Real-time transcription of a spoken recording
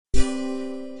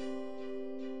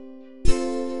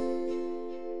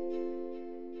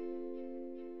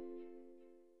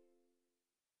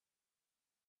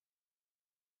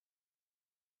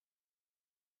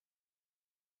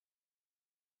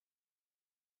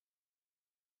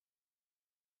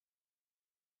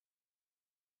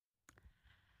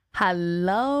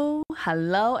Hello,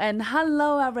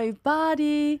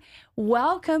 everybody.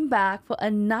 Welcome back for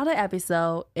another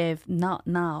episode. If not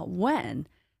now, when?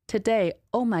 Today,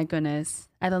 oh my goodness,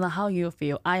 I don't know how you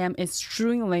feel. I am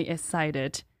extremely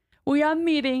excited. We are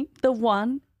meeting the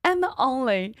one and the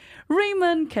only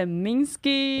Raymond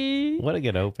Kaminsky. What a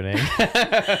good opening.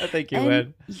 Thank you,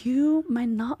 Wen. You might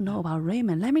not know about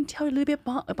Raymond. Let me tell you a little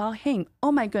bit about him.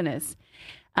 Oh my goodness.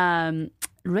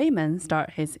 Raymond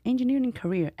started his engineering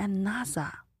career at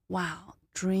NASA. Wow,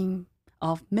 dream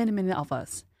of many of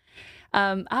us.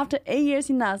 After 8 years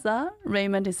in NASA,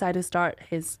 Raymond decided to start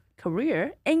his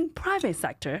career in private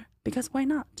sector because why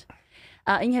not?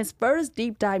 In his first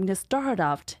deep dive into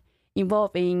startup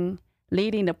involving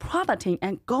leading the product team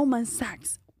at Goldman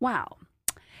Sachs. Wow.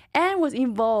 And was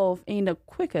involved in the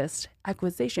quickest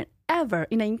acquisition ever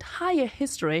in the entire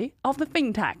history of the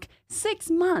fintech.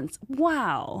 6 months.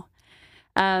 Wow.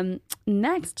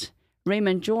 Next,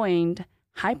 Raymond joined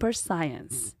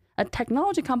Hyperscience, a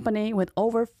technology company with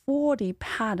over 40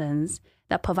 patents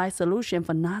that provide solutions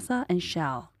for NASA and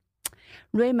Shell.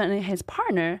 Raymond and his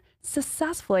partner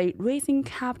successfully raising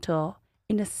capital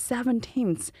in the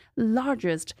 17th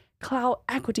largest cloud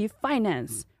equity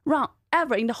finance round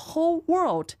ever in the whole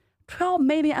world, 12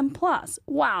 million and plus.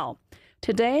 Wow.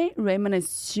 Today, Raymond is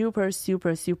super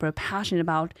passionate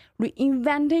about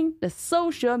reinventing the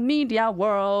social media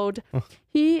world.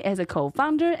 He is a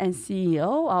co-founder and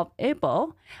CEO of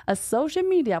Able, a social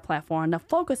media platform that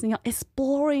focuses on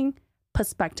exploring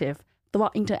perspective through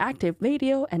interactive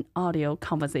video and audio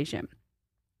conversation.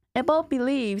 Able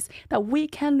believes that we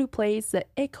can replace the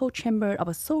echo chamber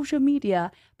of social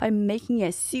media by making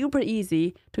it super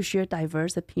easy to share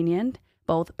diverse opinions,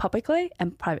 both publicly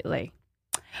and privately.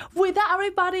 With that,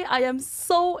 everybody, I am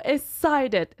so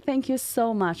excited. Thank you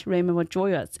so much, Raymond, for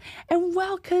joining us. And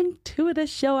welcome to the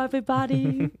show,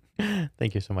 everybody.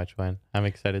 Thank you so much, Wen. I'm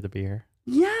excited to be here.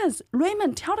 Yes.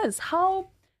 Raymond, tell us, how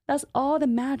does all the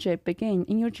magic begin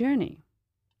in your journey?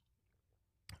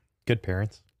 Good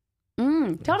parents.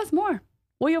 Tell us more.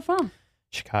 Where you from?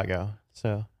 Chicago.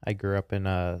 So I grew up in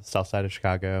south side of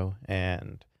Chicago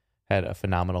and had a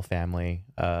phenomenal family.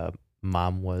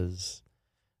 Mom was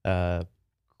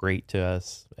great to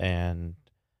us and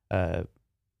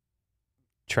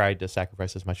tried to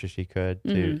sacrifice as much as she could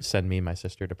to send me and my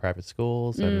sister to private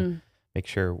schools and make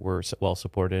sure we're well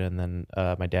supported. And then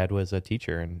my dad was a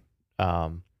teacher, and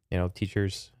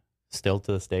teachers still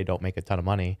to this day don't make a ton of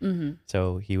money.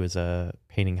 So he was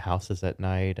painting houses at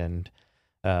night and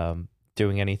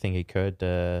doing anything he could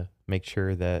to make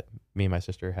sure that me and my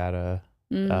sister had a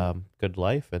good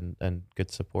life and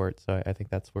good support. So I think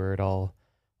that's where it all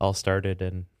started,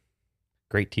 and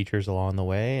great teachers along the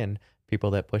way and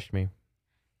people that pushed me.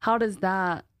 How does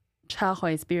that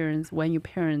childhood experience, when your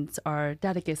parents are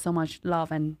dedicate so much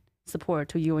love and support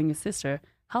to you and your sister,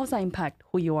 how does that impact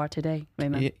who you are today,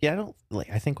 Raymond? Yeah,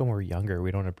 I think when we're younger,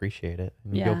 we don't appreciate it.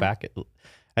 And you go back,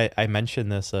 I mentioned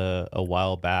this a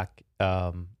while back.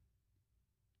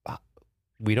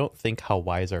 We don't think how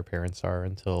wise our parents are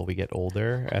until we get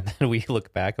older, and then we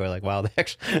look back and we're like, wow, they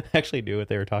actually knew what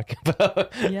they were talking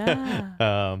about.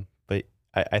 Yeah. But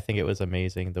I think it was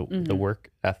amazing. The work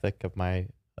ethic of my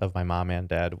mom and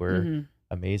dad were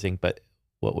amazing. But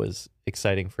what was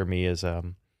exciting for me is I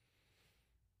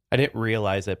didn't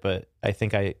realize it, but I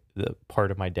think the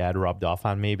part of my dad rubbed off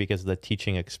on me because of the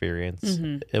teaching experience.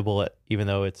 Even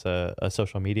though it's a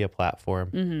social media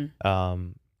platform,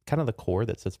 kind of the core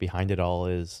that sits behind it all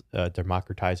is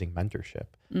democratizing mentorship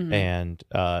and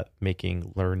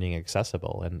making learning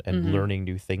accessible and learning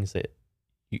new things that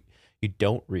you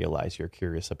don't realize you're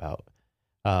curious about.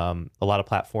 A lot of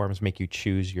platforms make you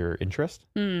choose your interest,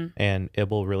 and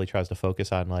Able really tries to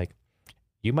focus on, like,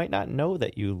 you might not know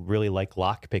that you really like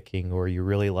lock picking or you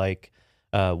really like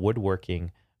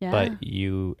woodworking, but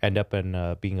you end up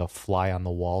in being a fly on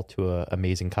the wall to an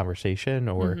amazing conversation,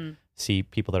 or see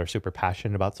people that are super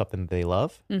passionate about something that they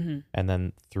love, and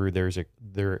then through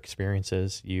their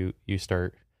experiences, you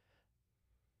start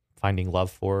finding love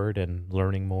for it and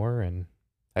learning more. And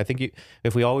I think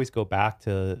if we always go back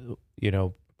to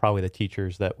probably the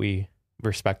teachers that we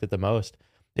respected the most,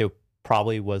 it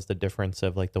probably was the difference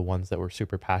of, like, the ones that were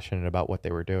super passionate about what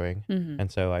they were doing.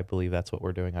 And so I believe that's what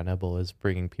we're doing on Able, is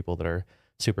bringing people that are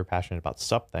super passionate about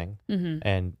something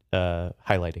and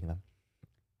highlighting them.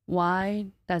 Why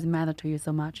does it matter to you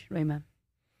so much, Raymond?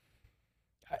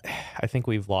 I think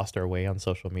we've lost our way on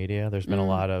social media. There's been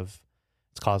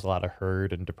it's caused a lot of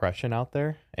hurt and depression out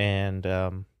there.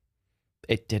 And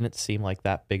it didn't seem like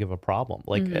that big of a problem,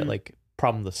 like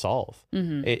problem to solve.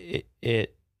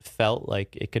 It felt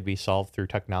like it could be solved through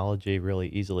technology really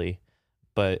easily,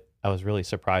 but I was really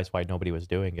surprised why nobody was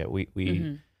doing it.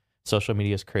 We social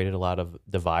media has created a lot of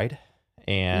divide,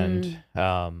 and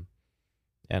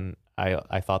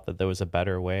I thought that there was a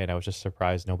better way, and I was just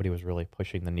surprised nobody was really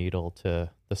pushing the needle to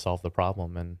solve the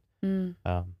problem, and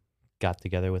got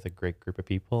together with a great group of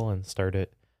people and started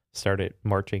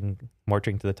marching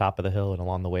to the top of the hill, and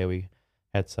along the way we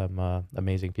had some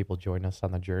amazing people join us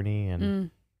on the journey,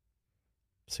 and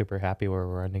super happy where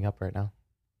we're ending up right now.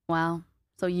 Wow.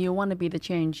 So you want to be the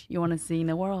change you want to see in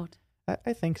the world?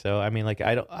 I think so. I mean, like,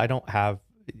 I don't have,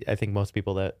 I think most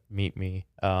people that meet me,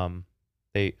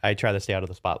 I try to stay out of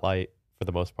the spotlight for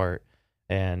the most part.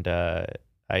 And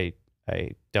I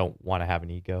don't want to have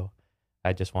an ego.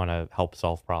 I just want to help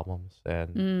solve problems.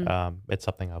 And it's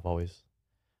something I've always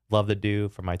loved to do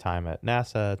from my time at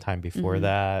NASA, time before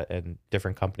that, and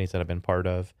different companies that I've been part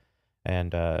of.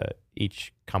 And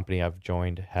each company I've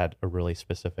joined had a really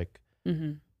specific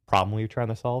problem we were trying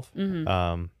to solve.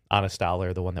 Honest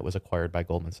Dollar, the one that was acquired by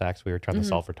Goldman Sachs, we were trying to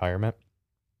solve retirement.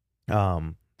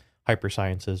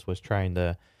 Hypersciences was trying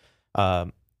to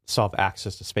solve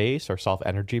access to space or solve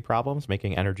energy problems,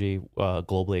 making energy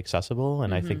globally accessible.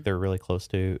 And I think they're really close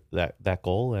to that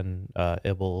goal. And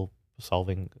Ibble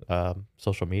solving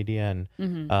social media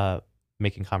and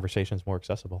making conversations more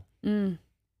accessible.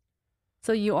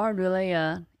 So you are really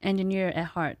an engineer at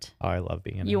heart. Oh, I love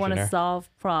being an engineer. You want to solve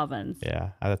problems. Yeah,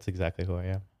 that's exactly who I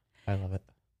am. I love it.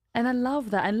 And I love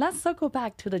that. And let's circle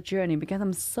back to the journey, because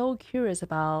I'm so curious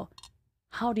about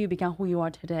how do you become who you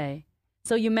are today?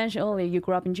 So you mentioned earlier you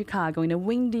grew up in Chicago, in a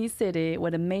windy city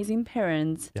with amazing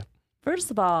parents. Yeah.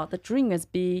 First of all, the dream is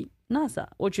be NASA,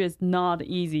 which is not an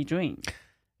easy dream.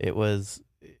 It was,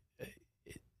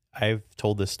 I've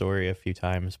told this story a few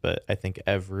times, but I think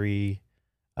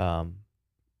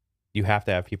you have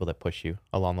to have people that push you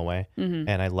along the way.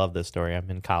 And I love this story. I'm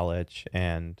in college,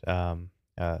 and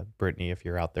Brittany, if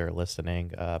you're out there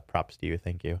listening, props to you.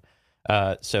 Thank you.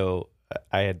 So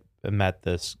I had met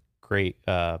this great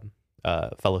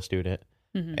fellow student,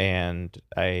 and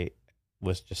I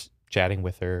was just chatting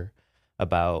with her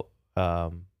about,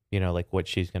 like what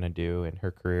she's going to do in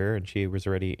her career. And she was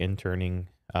already interning,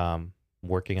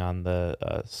 working on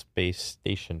the space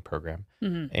station program.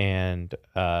 And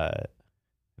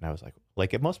I was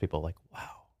like most people, like,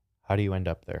 wow, how do you end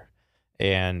up there?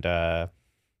 And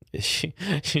she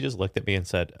just looked at me and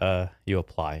said, you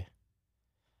apply.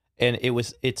 And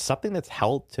it's something that's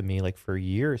held to me like for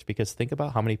years, because think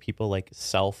about how many people like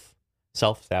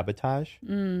self-sabotage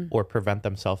or prevent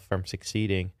themselves from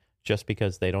succeeding just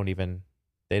because they don't even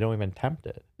attempt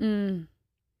it.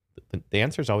 The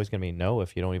answer is always going to be no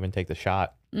if you don't even take the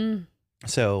shot.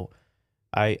 So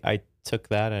I took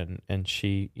that, and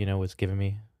she, was giving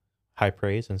me high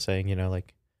praise and saying,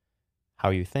 like how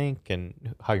you think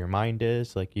and how your mind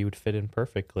is, like you would fit in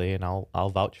perfectly, and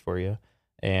I'll vouch for you.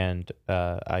 And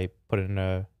I put in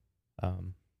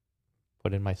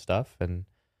my stuff, and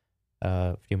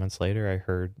a few months later I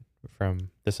heard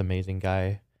from this amazing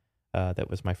guy that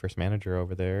was my first manager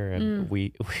over there, and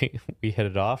we hit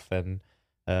it off. And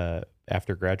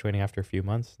after graduating after a few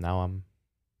months, now I'm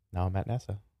at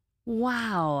NASA.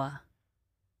 Wow.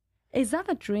 Is that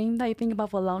a dream that you think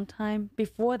about for a long time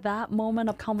before that moment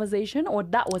of conversation, or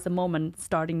that was the moment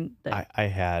starting? I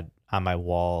had on my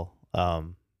wall,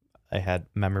 I had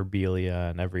memorabilia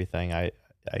and everything. I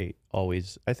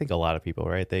think a lot of people,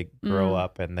 right? They grow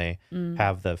up and they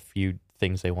have the few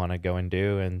things they want to go and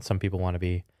do. And some people want to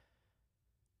be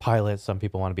pilots. Some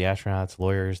people want to be astronauts,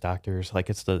 lawyers, doctors. Like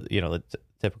it's the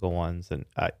typical ones. And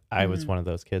I was one of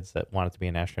those kids that wanted to be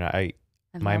an astronaut.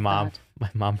 My mom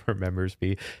remembers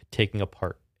me taking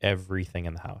apart everything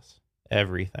in the house,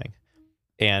 everything,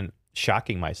 and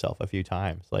shocking myself a few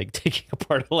times, like taking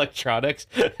apart electronics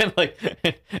and like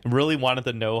really wanted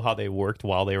to know how they worked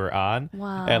while they were on.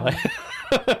 Wow. And like,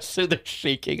 so they're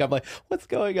shaking. I'm like, what's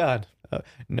going on?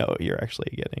 No, you're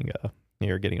actually getting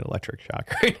an electric shock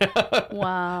right now.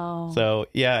 Wow. So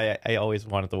yeah, I always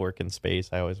wanted to work in space.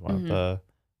 I always wanted to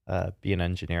be an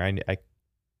engineer. I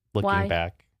looking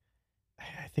back,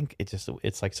 I think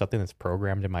it's like something that's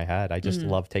programmed in my head. I just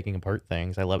love taking apart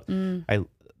things. I love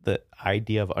the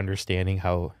idea of understanding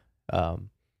how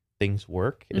things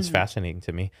work is fascinating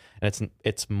to me, and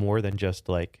it's more than just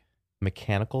like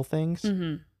mechanical things.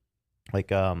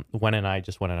 Like Wen and I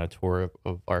just went on a tour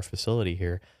of our facility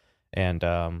here, and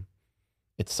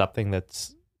it's something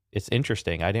it's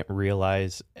interesting. I didn't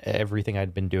realize everything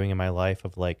I'd been doing in my life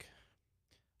of like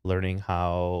learning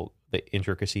how the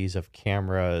intricacies of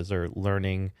cameras or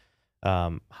learning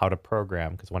how to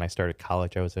program. Because when I started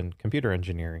college, I was in computer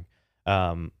engineering,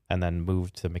 and then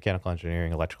moved to mechanical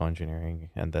engineering, electrical engineering,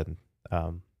 and then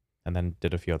and then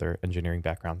did a few other engineering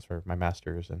backgrounds for my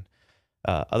master's and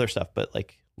other stuff. But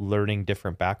like learning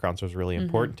different backgrounds was really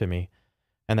important to me.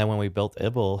 And then when we built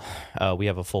IBBL, we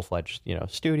have a full-fledged,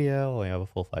 studio, we have a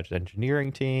full-fledged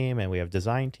engineering team, and we have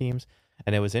design teams.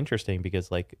 And it was interesting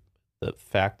because like the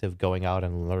fact of going out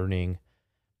and learning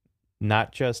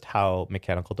not just how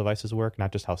mechanical devices work,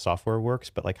 not just how software works,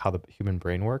 but like how the human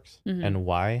brain works and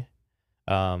why,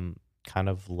 kind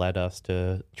of led us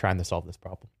to trying to solve this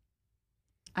problem.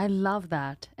 I love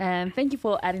that. And thank you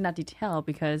for adding that detail,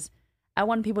 because I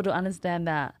want people to understand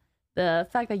that the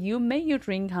fact that you made your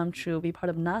dream come true, be part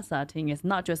of NASA team, is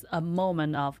not just a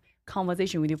moment of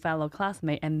conversation with your fellow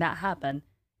classmate and that happened.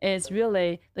 It's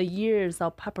really the years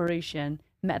of preparation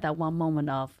met that one moment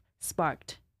of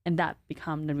sparked, and that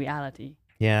become the reality.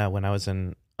 Yeah, when I was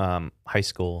in high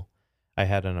school, I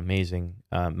had an amazing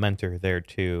mentor there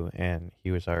too, and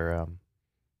he was our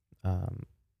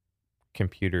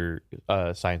computer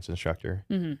science instructor,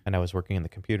 and I was working in the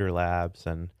computer labs,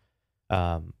 and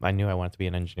I knew I wanted to be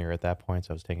an engineer at that point,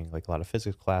 so I was taking like a lot of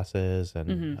physics classes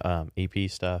and AP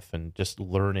stuff, and just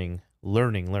learning,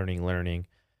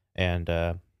 and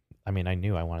I mean, I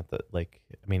knew I wanted to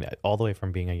all the way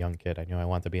from being a young kid, I knew I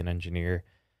wanted to be an engineer.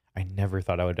 I never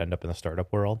thought I would end up in the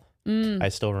startup world. I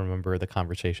still remember the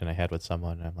conversation I had with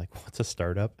someone, and I'm like, "What's a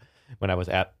startup?" When I was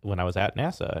at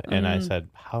NASA, and I said,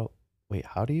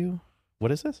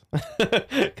 what is this?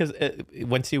 Because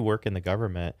once you work in the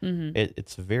government,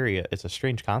 it's a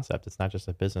strange concept. It's not just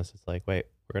a business. It's like, wait,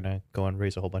 we're gonna go and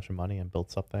raise a whole bunch of money and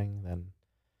build something, then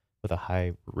with a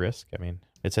high risk. I mean,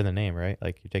 it's in the name, right?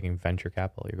 Like you're taking venture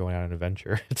capital, you're going out on a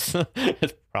venture. It's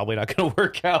probably not going to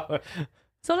work out.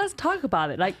 So let's talk about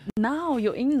it. Like now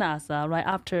you're in NASA, right?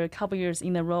 After a couple years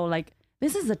in a row, like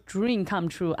this is a dream come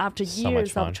true. After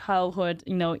years of childhood,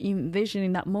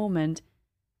 envisioning that moment,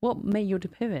 what made you to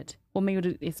pivot? What made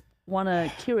you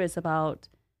to curious about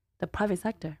the private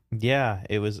sector? Yeah,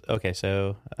 it was okay.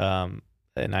 So,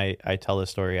 and I tell this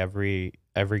story every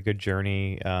good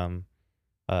journey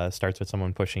starts with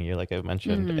someone pushing you, like I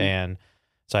mentioned, and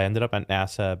so I ended up at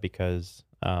NASA because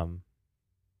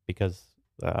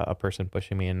a person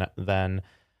pushing me, and then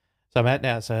so I'm at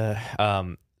NASA.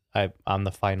 I'm on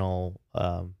the final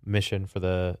mission for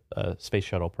the space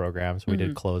shuttle program. So we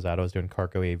did close out. I was doing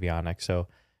cargo avionics. So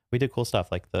we did cool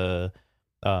stuff like the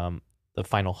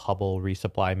final Hubble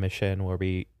resupply mission where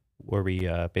we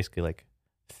basically like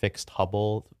fixed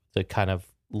Hubble to kind of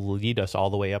lead us all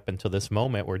the way up until this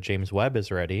moment where James Webb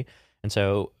is ready. And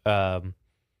so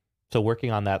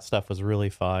working on that stuff was really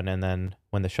fun. And then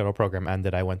when the shuttle program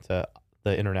ended, I went to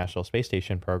the International Space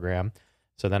Station program.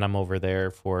 So then I'm over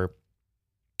there for,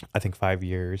 I think, 5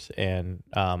 years. And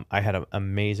I had an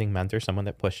amazing mentor, someone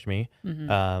that pushed me.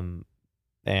 And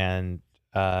then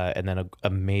an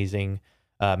amazing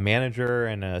manager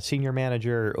and a senior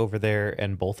manager over there.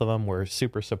 And both of them were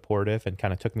super supportive and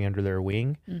kind of took me under their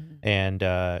wing and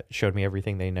showed me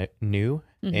everything they knew.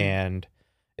 And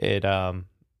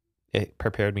it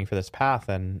prepared me for this path.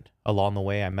 And along the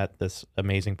way, I met this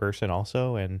amazing person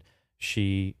also. And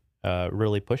she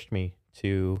really pushed me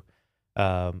to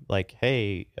like,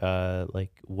 hey,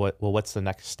 what's the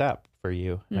next step for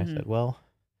you? And I said, well,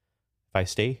 if I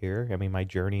stay here, I mean, my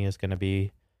journey is going to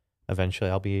be, eventually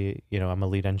I'll be, I'm a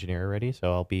lead engineer already.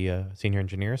 So I'll be a senior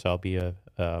engineer. So I'll be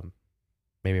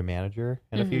maybe a manager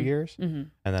in a few years. And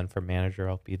then from manager,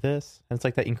 I'll be this. And it's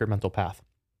like that incremental path.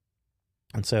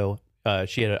 And so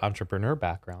she had an entrepreneur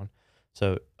background.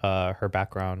 So her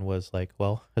background was like,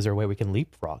 well, is there a way we can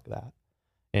leapfrog that?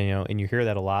 And, and you hear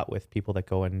that a lot with people that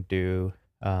go and do,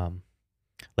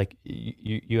 like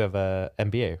you have a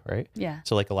MBA, right? Yeah.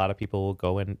 So like a lot of people will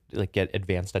go and like get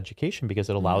advanced education because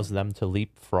it allows them to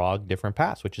leapfrog different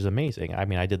paths, which is amazing. I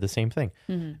mean, I did the same thing.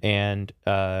 And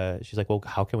she's like, well,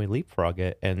 how can we leapfrog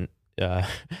it? And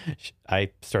I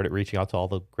started reaching out to all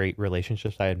the great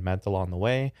relationships I had met along the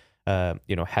way.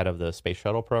 Head of the space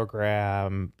shuttle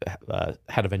program,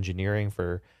 head of engineering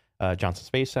for Johnson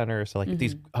Space Center. So like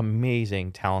these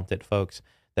amazing, talented folks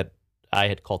that I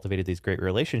had cultivated these great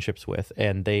relationships with.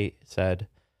 And they said,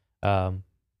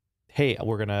 hey,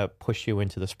 we're going to push you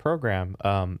into this program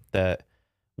that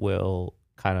will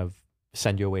kind of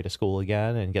send you away to school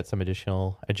again and get some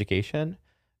additional education.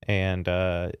 And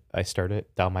I started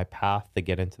down my path to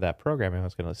get into that program. And it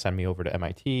was going to send me over to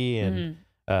MIT and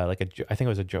I think it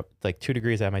was like 2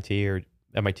 degrees at MIT or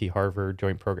MIT Harvard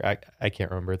joint program. I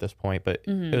can't remember at this point, but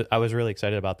I was really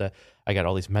excited about that. I got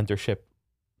all these mentorship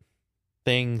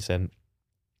things and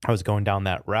I was going down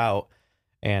that route,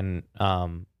 and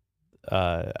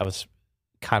I was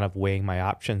kind of weighing my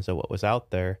options of what was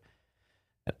out there.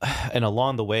 And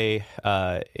along the way,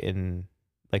 in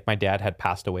like my dad had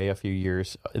passed away a few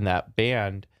years in that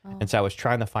band. And so I was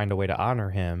trying to find a way to honor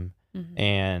him.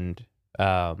 And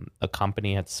a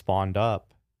company had spawned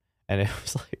up, and it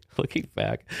was like, looking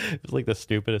back, it was like the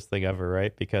stupidest thing ever,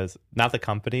 right? Because not the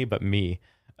company, but me.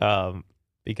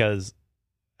 Because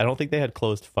I don't think they had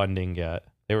closed funding yet.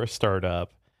 They were a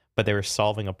startup, but they were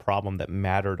solving a problem that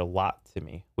mattered a lot to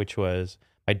me, which was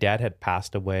my dad had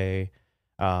passed away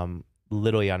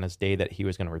literally on his day that he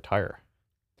was going to retire.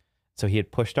 So he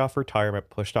had pushed off retirement.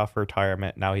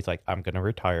 Now he's like, I'm going to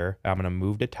retire. I'm going to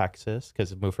move to Texas,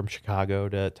 because moved from Chicago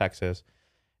to Texas.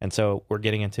 And so we're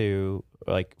getting into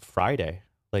like Friday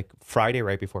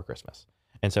right before Christmas.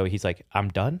 And so he's like, I'm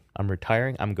done. I'm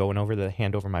retiring. I'm going over to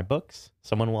hand over my books.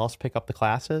 Someone will else pick up the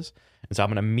classes. And so I'm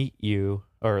going to meet you,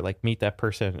 or like meet that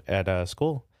person at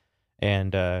school.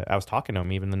 And I was talking to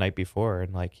him even the night before,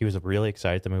 and like he was really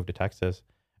excited to move to Texas.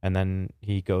 And then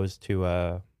he goes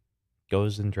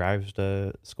and drives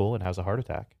to school and has a heart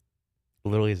attack.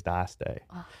 Literally his last day.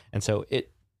 Oh. And so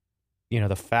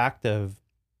the fact of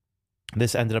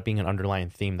this ended up being an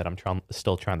underlying theme that I'm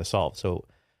still trying to solve. So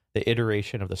the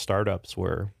iteration of the startups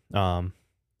were,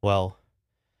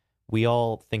 we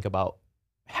all think about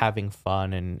having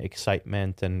fun and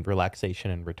excitement and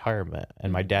relaxation and retirement.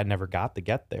 And my dad never got to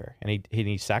get there. And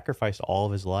he sacrificed all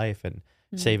of his life and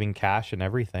saving cash and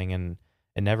everything. And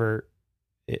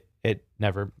it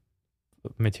never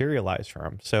materialized for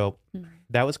him. So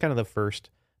that was kind of the first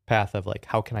path of like,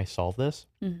 how can I solve this?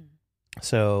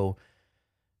 So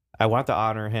I wanted to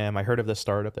honor him. I heard of this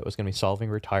startup that was going to be solving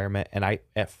retirement. And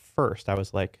at first I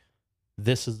was like,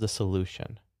 this is the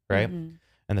solution, right?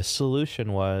 And the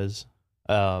solution was,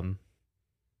 to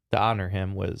honor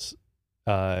him was,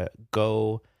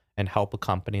 go and help a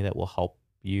company that will help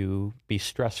you be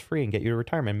stress-free and get you to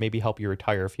retirement, maybe help you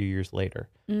retire a few years later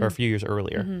or a few years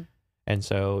earlier. And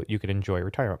so you could enjoy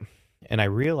retirement. And I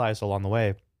realized along the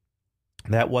way,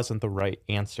 that wasn't the right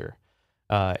answer.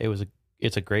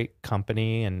 It's a great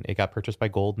company, and it got purchased by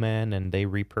Goldman, and they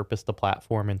repurposed the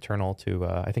platform internal to,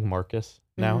 I think, Marcus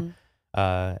now.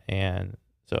 And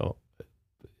so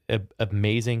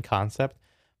amazing concept,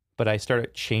 but I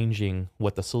started changing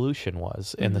what the solution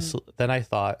was. And then I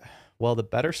thought, well, the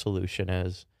better solution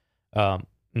is,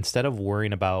 instead of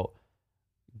worrying about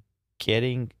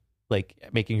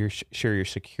making sure you're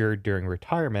secured during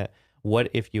retirement, what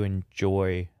if you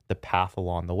enjoy the path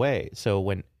along the way? So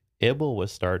when Ibble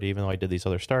was started, even though I did these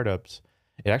other startups,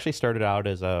 it actually started out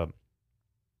as a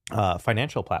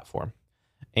financial platform.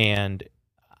 And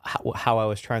how I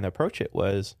was trying to approach it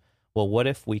was, well, what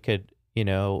if we could,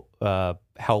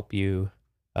 help you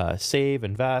save,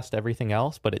 invest, everything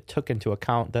else, but it took into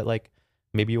account that, like,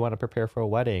 maybe you want to prepare for a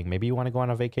wedding, maybe you want to go on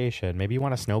a vacation, maybe you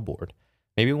want to snowboard,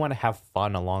 maybe you want to have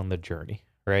fun along the journey,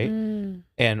 right?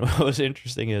 And what was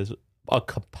interesting is a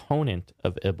component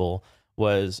of Ibble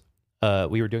was,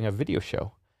 we were doing a video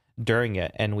show during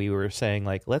it, and we were saying,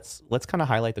 like, let's kind of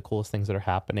highlight the coolest things that are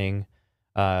happening.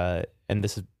 And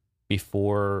this is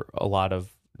before a lot of,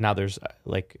 now there's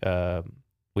like,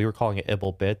 we were calling it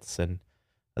Ibble Bits, and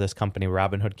this company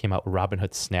Robinhood came out with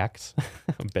Robinhood Snacks,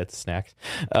 Bits Snacks,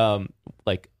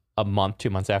 like a month, 2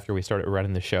 months after we started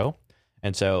running the show.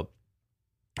 And so,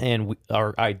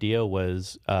 our idea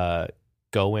was,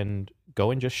 go and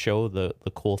just show the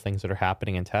cool things that are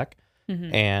happening in tech.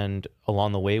 And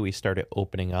along the way, we started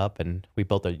opening up, and we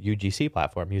built a UGC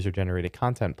platform, user generated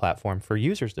content platform, for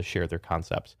users to share their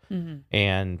concepts.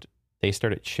 And they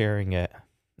started sharing it.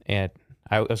 And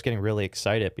I was getting really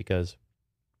excited, because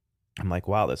I'm like,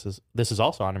 wow, this is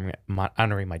also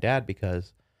honoring my dad,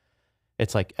 because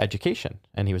it's like education,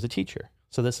 and he was a teacher.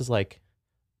 So this is like,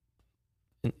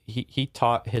 he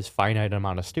taught his finite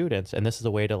amount of students, and this is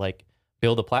a way to like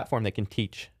build a platform that can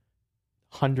teach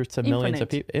hundreds of millions of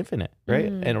people, infinite, right?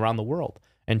 And around the world,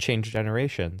 and change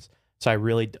generations. So I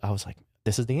was like,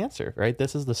 this is the answer, right?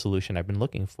 This is the solution I've been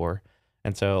looking for.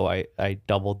 And so I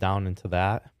doubled down into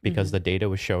that, because the data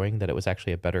was showing that it was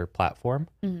actually a better platform.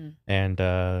 And and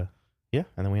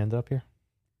then we ended up here.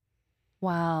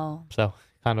 Wow. So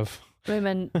kind of.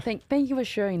 Raymond, thank you for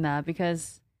sharing that,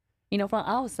 because, from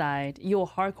outside, you're a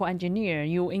hardcore engineer,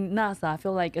 you're in NASA, I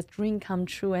feel like a dream come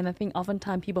true. And I think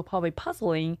oftentimes people probably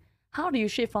puzzling, how do you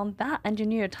shift from that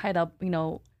engineer tied up,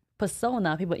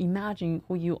 persona, people imagine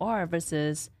who you are,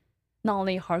 versus not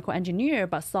only hardcore engineer,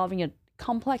 but solving a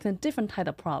complex and different type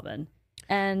of problem.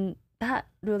 And that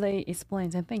really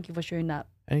explains, and thank you for sharing that.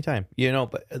 Anytime.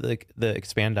 But the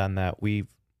expand on that, we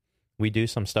do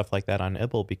some stuff like that on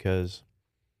Ibble, because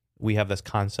we have this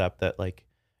concept that, like,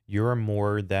 you're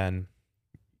more than,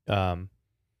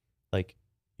 like,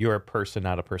 you're a person,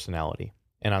 not a personality.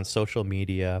 And on social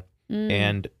media,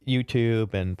 and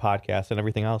YouTube and podcasts and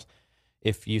everything else.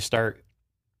 If you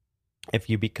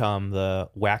become the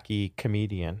wacky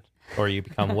comedian or you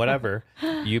become whatever,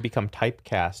 you become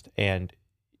typecast, and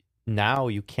now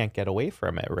you can't get away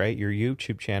from it, right? Your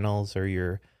YouTube channels or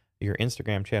your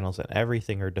Instagram channels and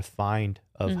everything are defined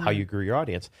of how you grew your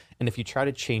audience. And if you try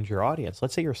to change your audience,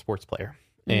 let's say you're a sports player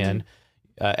and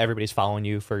everybody's following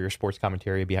you for your sports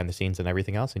commentary behind the scenes and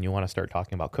everything else, and you want to start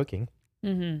talking about cooking,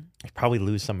 you probably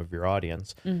lose some of your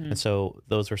audience. And so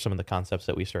those were some of the concepts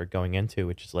that we started going into,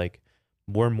 which is like,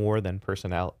 we're more than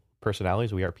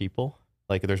personalities. We are people.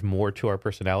 Like, there's more to our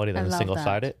personality than a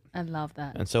single-sided. I love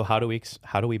that. And so how do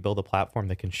we build a platform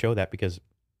that can show that?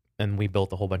 And we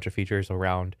built a whole bunch of features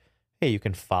around, hey, you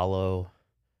can follow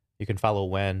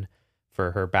Wen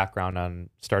for her background on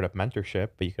startup mentorship,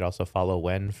 but you could also follow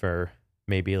Wen for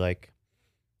maybe like,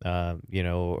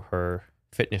 her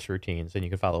fitness routines, and you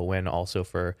can follow Wen also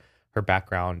for her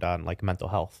background on like mental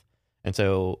health. And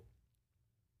so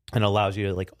it allows you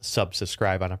to like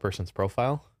subscribe on a person's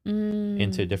profile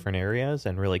into different areas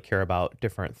and really care about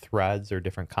different threads or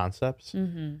different concepts.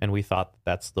 And we thought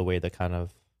that's the way to kind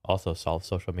of also solve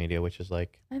social media, which is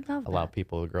like allow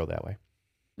people to grow that way.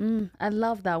 I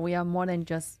love that we are more than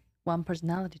just one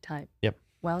personality type. Yep.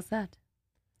 Well said.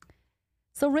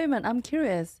 So Raymond, I'm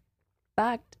curious,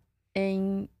 back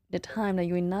in the time that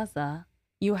you were in NASA,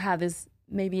 you had this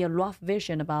maybe a rough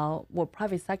vision about what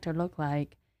private sector looked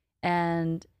like.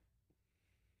 And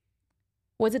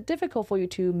was it difficult for you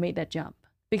to make that jump?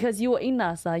 Because you were in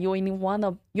NASA, you were in one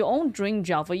of your own dream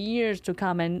job for years to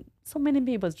come, and so many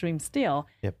people's dream still.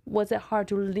 Yep. Was it hard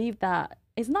to leave that?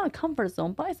 It's not a comfort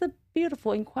zone, but it's a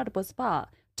beautiful, incredible spot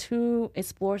to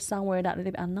explore somewhere that a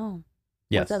little bit unknown.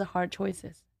 Yes. Was that hard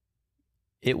choices?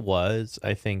 It was.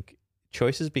 I think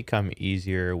choices become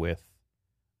easier with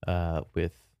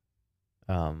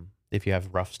if you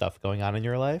have rough stuff going on in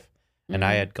your life. And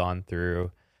I had gone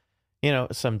through,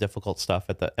 some difficult stuff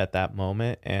at that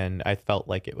moment, and I felt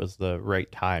like it was the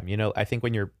right time. I think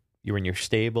when you're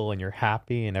stable and you're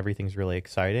happy and everything's really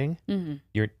exciting,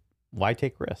 why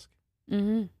take risk?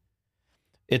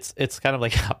 It's kind of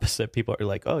like opposite. People are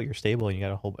like, oh, you're stable and you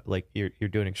got a whole, like you're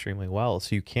doing extremely well,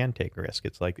 so you can take risk.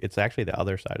 It's like, it's actually the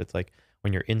other side. It's like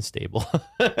when you're unstable,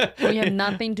 when you have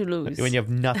nothing to lose. When you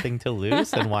have nothing to lose,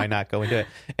 then why not go into it?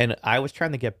 And I was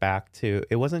trying to get back to,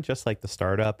 it wasn't just like the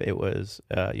startup. It was,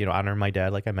 honoring my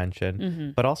dad, like I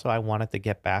mentioned, but also I wanted to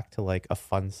get back to like a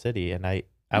fun city. And I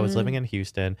was living in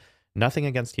Houston. Nothing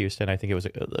against Houston. I think it was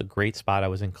a great spot. I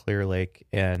was in Clear Lake,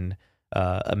 and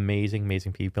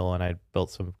amazing people, and I built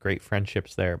some great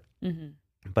friendships there.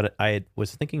 But I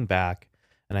was thinking back,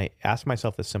 and I asked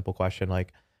myself this simple question,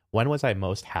 like, when was I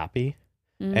most happy?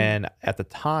 And at the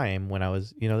time when I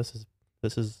was,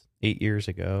 this is 8 years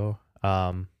ago,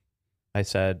 I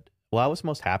said, well, I was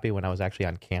most happy when I was actually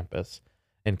on campus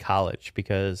in college,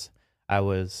 because I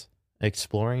was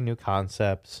exploring new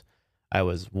concepts. I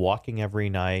was walking every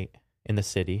night in the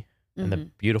city in the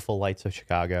beautiful lights of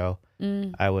Chicago.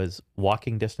 I was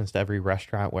walking distance to every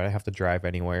restaurant where I have to drive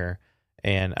anywhere.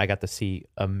 And I got to see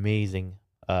amazing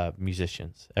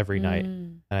musicians every night.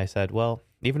 And I said, well,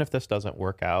 even if this doesn't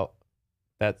work out,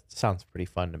 that sounds pretty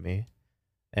fun to me.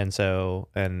 And so,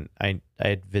 and I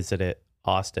had visited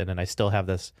Austin, and I still have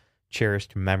this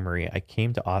cherished memory. I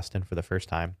came to Austin for the first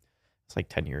time. It's like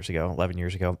 10 years ago, 11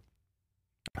 years ago.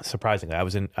 Surprisingly, I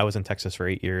was in Texas for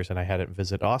 8 years, and I hadn't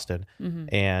visited Austin,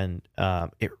 and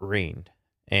it rained,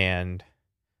 and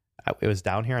it was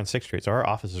down here on 6th Street. So our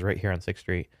office is right here on 6th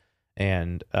Street,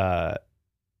 and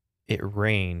it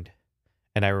rained,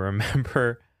 and I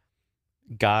remember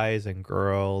guys and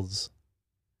girls,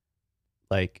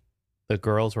 like the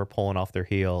girls were pulling off their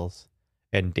heels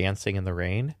and dancing in the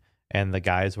rain, and the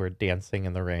guys were dancing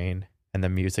in the rain, and the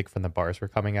music from the bars were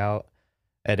coming out,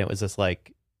 and it was just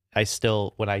like, I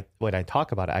still, when I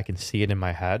talk about it, I can see it in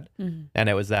my head. And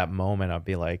it was that moment I'd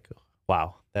be like,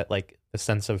 wow, that like the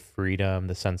sense of freedom,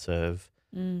 the sense of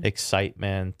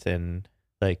excitement, and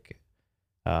like,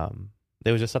 it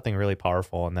was just something really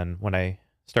powerful. And then when I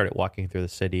started walking through the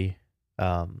city,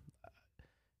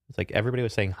 it's like everybody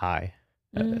was saying hi.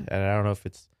 And I don't know if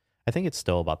I think it's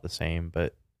still about the same,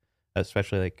 but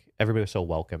especially like everybody was so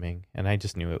welcoming, and I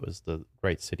just knew it was the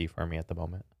right city for me at the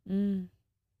moment.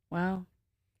 Wow.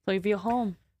 So you feel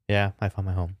home. Yeah, I found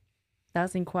my home.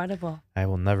 That's incredible. I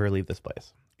will never leave this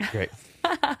place. Great.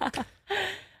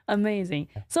 Amazing.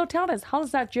 So tell us, how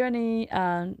does that journey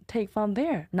take from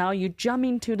there? Now you jump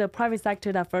into the private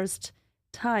sector that first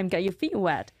time, get your feet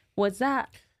wet. Was that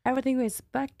everything you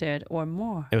expected or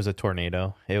more? It was a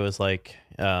tornado. It was like,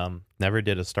 never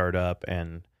did a startup,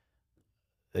 and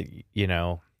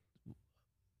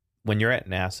when you're at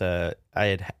NASA, I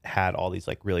had had all these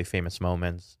like really famous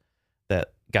moments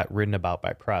that got written about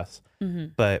by press,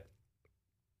 but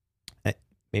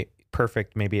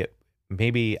perfect.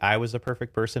 Maybe I was the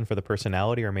perfect person for the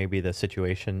personality, or maybe the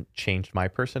situation changed my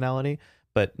personality.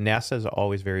 But NASA is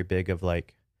always very big of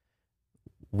like,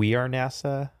 we are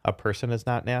NASA, a person is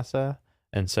not NASA.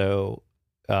 And so,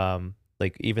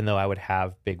 like, even though I would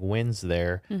have big wins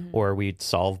there, or we'd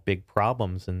solve big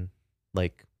problems and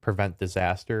like prevent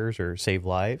disasters or save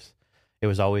lives, it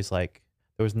was always like,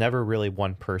 there was never really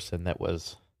one person that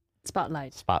was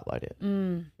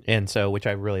spotlighted. And so, which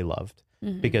I really loved,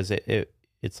 because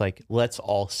it's like, let's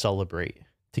all celebrate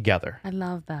together. I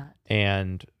love that.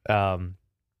 And,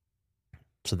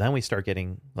 so then we start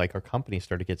getting, like, our company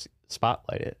started to get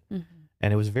spotlighted,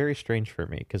 and it was very strange for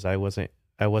me because I wasn't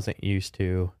used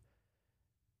to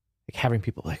like having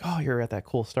people like, oh, you're at that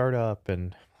cool startup,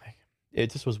 and like,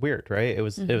 it just was weird, right? It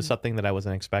was something that I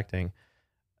wasn't expecting.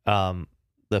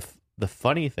 The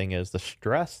funny thing is the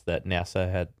stress that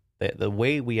NASA had, the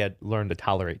way we had learned to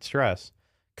tolerate stress,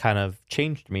 kind of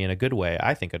changed me in a good way.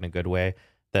 I think in a good way,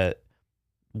 that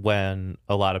when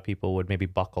a lot of people would maybe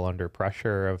buckle under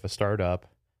pressure of a startup,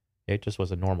 it just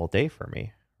was a normal day for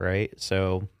me, right?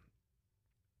 So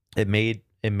it made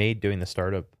doing the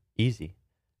startup easy.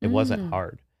 It wasn't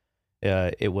hard.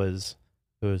 It was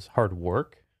hard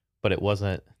work, but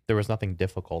there was nothing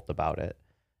difficult about it.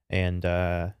 And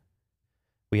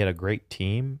we had a great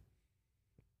team,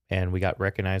 and we got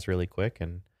recognized really quick,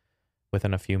 and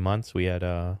within a few months we had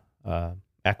a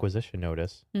acquisition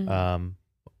notice. I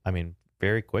mean,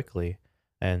 very quickly,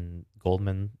 and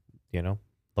Goldman,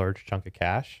 large chunk of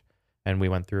cash, and we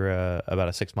went through about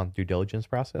a 6-month due diligence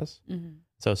process.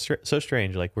 So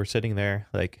strange. Like, we're sitting there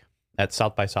like at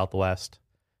South by Southwest.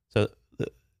 So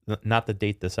not the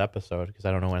date this episode, because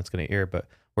I don't know when it's going to air, but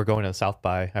we're going to South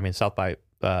by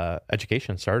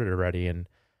Education started already, and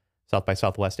South by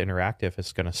Southwest Interactive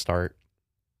is going to start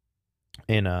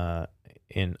on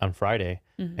Friday.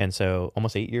 And so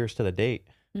almost 8 years to the date,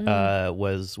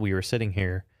 we were sitting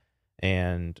here,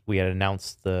 and we had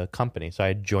announced the company. So I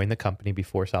had joined the company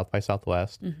before South by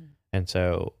Southwest. And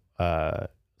so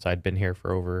I'd been here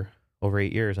for over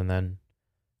 8 years. And then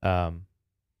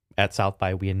at South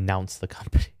by, we announced the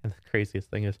company. And the craziest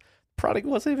thing is, the product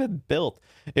wasn't even built.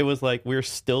 It was like, we were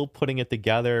still putting it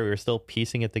together. We were still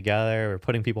piecing it together. We were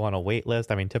putting people on a wait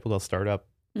list. I mean, typical startup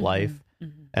life.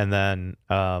 And then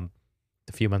a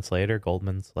few months later,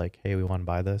 Goldman's like, hey, we want to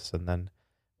buy this. And then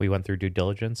we went through due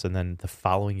diligence, and then the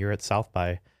following year at South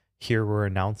by, here we're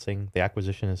announcing the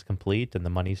acquisition is complete and the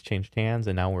money's changed hands,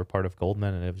 and now we're part of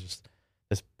Goldman. And it was just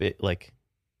this bit like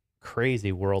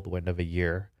crazy whirlwind of a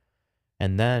year.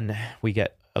 And then we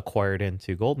get acquired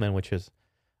into Goldman, which is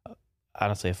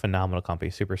honestly a phenomenal company,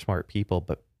 super smart people.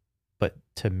 But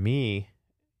to me,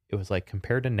 it was like,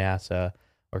 compared to NASA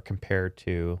or compared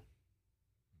to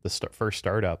the first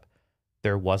startup,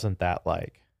 there wasn't that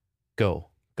like go.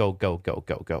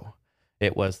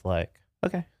 It was like,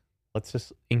 okay, let's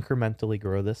just incrementally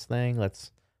grow this thing.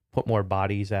 Let's put more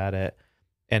bodies at it.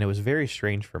 And it was very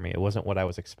strange for me. It wasn't what I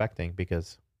was expecting,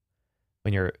 because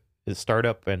when you're a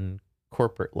startup and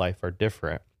corporate life are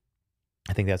different.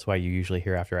 I think that's why you usually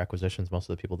hear after acquisitions, most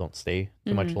of the people don't stay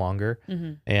too much longer.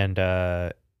 And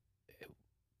right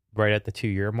at the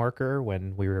 2-year marker,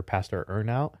 when we were past our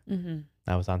earnout,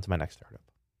 I was on to my next startup.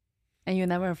 And you're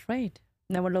never afraid,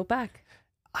 never look back.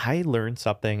 I learned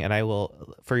something, and I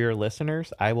will, for your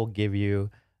listeners, I will give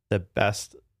you the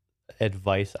best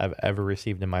advice I've ever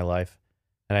received in my life.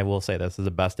 And I will say this is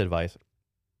the best advice.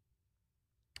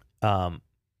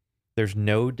 There's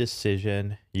no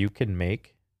decision you can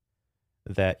make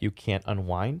that you can't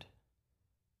unwind.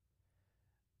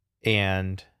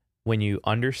 And when you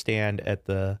understand at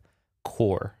the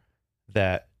core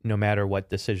that no matter what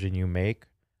decision you make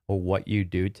or what you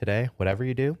do today, whatever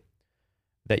you do,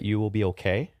 that you will be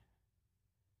okay.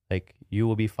 Like, you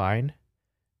will be fine.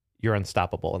 You're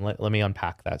unstoppable. And let me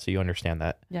unpack that so you understand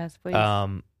that. Yes,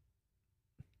 please.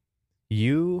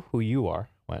 You, who you are,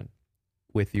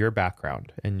 with your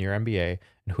background and your MBA,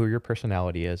 and who your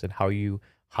personality is, and how you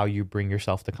bring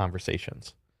yourself to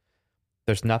conversations,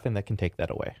 there's nothing that can take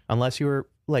that away, unless you were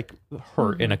like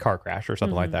hurt in a car crash or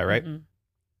something like that, right?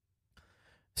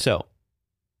 So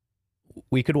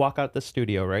we could walk out the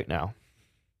studio right now,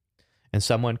 and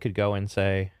someone could go and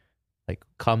say, like,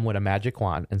 come with a magic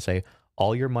wand and say,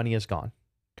 all your money is gone,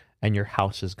 and your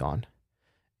house is gone,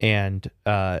 and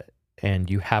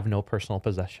you have no personal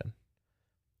possession.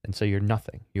 And so you're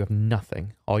nothing. You have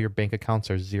nothing. All your bank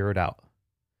accounts are zeroed out.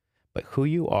 But who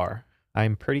you are,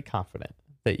 I'm pretty confident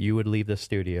that you would leave the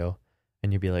studio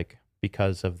and you'd be like,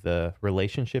 because of the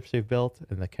relationships you've built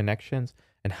and the connections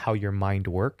and how your mind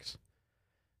works.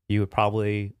 You would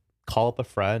probably call up a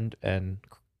friend and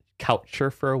couch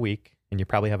surf for a week, and you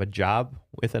probably have a job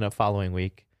within a following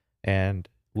week. And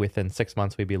within 6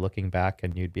 months, we'd be looking back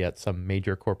and you'd be at some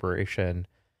major corporation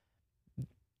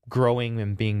growing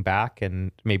and being back.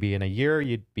 And maybe in a year,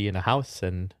 you'd be in a house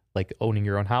and like owning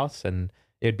your own house. And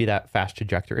it'd be that fast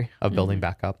trajectory of building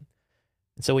back up.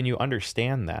 And so when you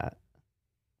understand that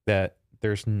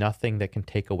there's nothing that can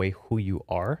take away who you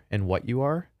are and what you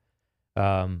are,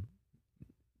 then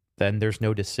there's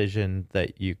no decision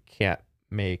that you can't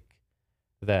make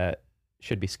that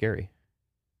should be scary.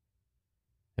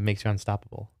 It makes you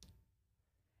unstoppable.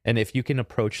 And if you can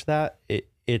approach that,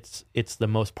 it's the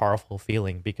most powerful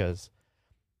feeling, because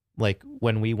like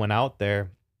when we went out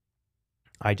there,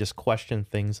 I just questioned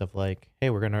things of like, hey,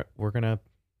 we're gonna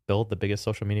build the biggest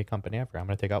social media company ever. I'm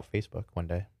gonna take out Facebook one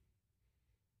day.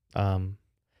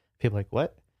 People are like,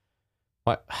 what,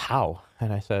 how?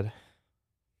 And I said,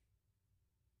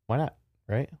 why not?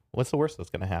 Right? What's the worst that's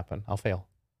gonna happen? I'll fail.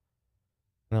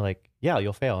 And they're like, yeah,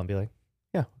 you'll fail. And be like,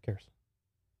 yeah, who cares?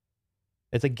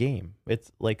 It's a game. It's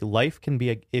like life can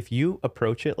be if you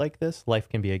approach it like this, life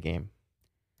can be a game.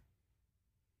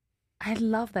 I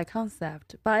love that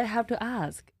concept, but I have to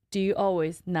ask, do you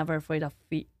always never afraid of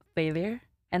failure?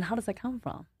 And how does that come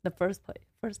from the first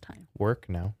time? Work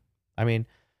now. I mean,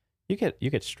 you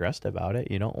get stressed about it.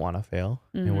 You don't want to fail.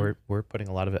 And we're putting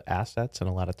a lot of assets and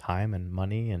a lot of time and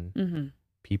money and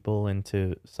people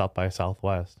into South by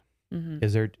Southwest.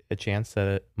 Is there a chance that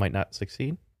it might not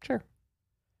succeed? Sure.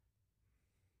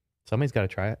 Somebody's got to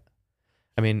try it.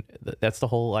 I mean, that's the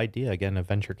whole idea, again, of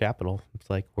venture capital. It's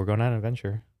like, we're going on an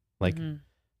adventure. Like, I'm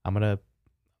going to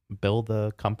build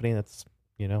a company that's,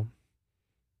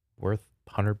 worth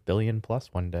 100 billion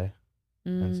plus one day.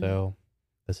 And so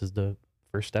this is the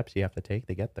first steps you have to take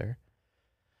to get there.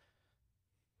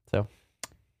 So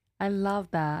I love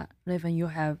that, Raven, you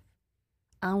have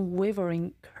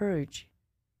unwavering courage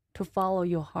to follow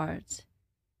your heart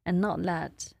and not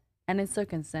let any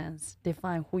circumstance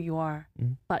define who you are,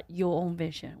 but your own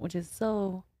vision, which is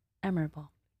so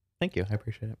admirable. Thank you. I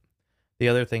appreciate it. The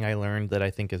other thing I learned that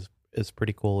I think is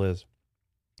pretty cool is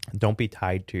don't be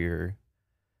tied to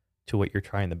what you're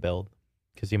trying to build,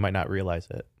 because you might not realize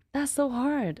it. That's so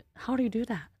hard. How do you do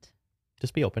that?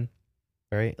 Just be open,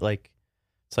 right? Like,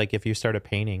 it's like if you started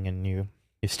painting and you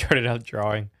started out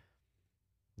drawing,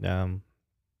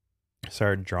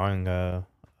 started drawing a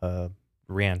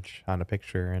ranch on a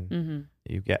picture, and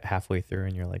you get halfway through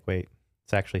and you're like, wait,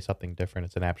 it's actually something different.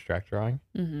 It's an abstract drawing.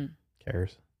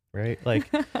 Cares, right? Like,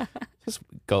 just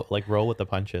go, like, roll with the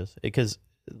punches. Because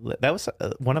that was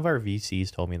one of our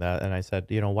VCs told me that, and I said,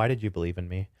 why did you believe in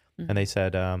me? And they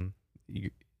said,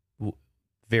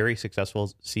 very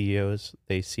successful CEOs,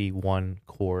 they see one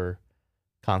core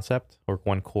concept or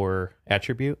one core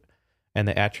attribute, and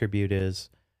the attribute is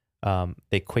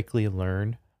they quickly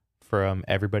learn from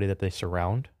everybody that they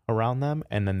surround around them,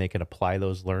 and then they can apply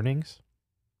those learnings,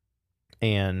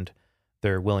 and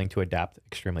they're willing to adapt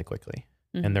extremely quickly.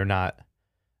 And they're not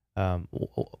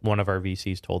one of our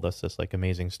VCs told us this like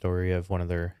amazing story of one of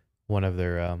their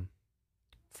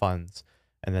funds,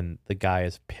 and then the guy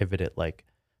has pivoted like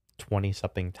 20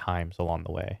 something times along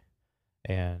the way,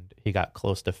 and he got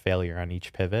close to failure on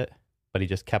each pivot, but he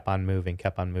just kept on moving,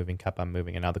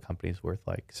 and now the company's worth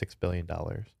like $6 billion.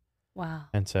 Wow.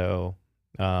 And so,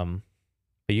 but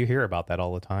you hear about that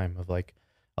all the time of like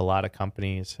a lot of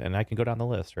companies, and I can go down the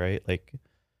list, right? Like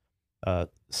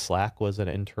Slack was an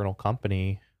internal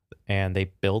company, and they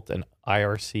built an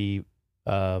IRC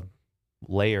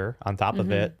layer on top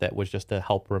of it that was just to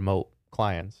help remote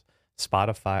clients.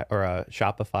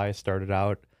 Shopify started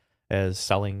out as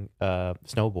selling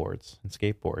snowboards and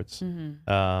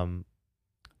skateboards.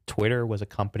 Twitter was a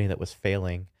company that was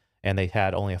failing, and they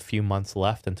had only a few months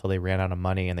left until they ran out of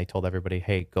money, and they told everybody,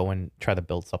 hey, go and try to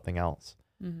build something else.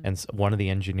 And so one of the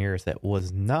engineers that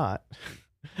was not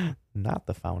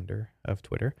the founder of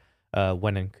Twitter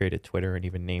went and created Twitter and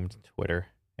even named Twitter,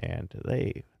 and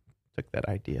they took that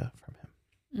idea from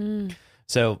him.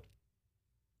 So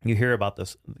you hear about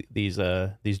these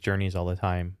journeys all the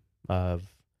time of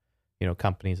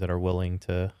companies that are willing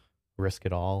to risk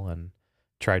it all and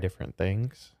try different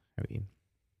things. I mean,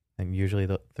 and usually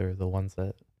they're the ones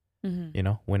that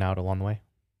win out along the way.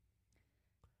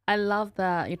 I love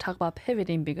that you talk about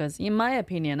pivoting, because in my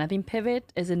opinion, I think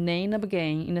pivot is a name of a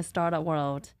game in the startup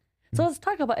world. So let's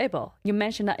talk about Able. You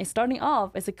mentioned that starting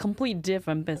off is a complete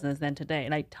different business than today.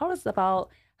 Like, tell us about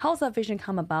how's that vision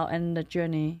come about and the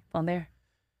journey from there.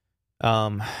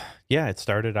 Yeah, it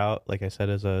started out, like I said,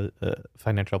 as a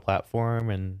financial platform,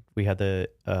 and we had the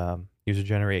user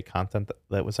generated content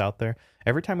that was out there.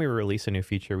 Every time we release a new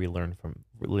feature, we learn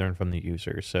from the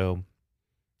users. So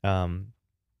um,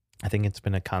 I think it's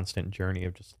been a constant journey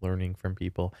of just learning from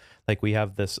people. Like we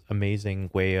have this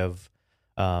amazing way of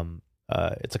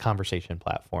it's a conversation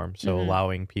platform, so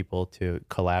allowing people to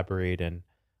collaborate and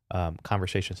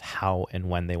conversations how and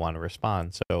when they want to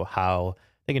respond. So how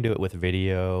they can do it with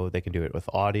video, they can do it with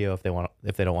audio if they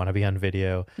don't want to be on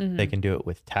video. They can do it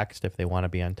with text if they want to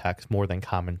be on text, more than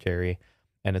commentary.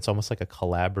 And it's almost like a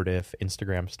collaborative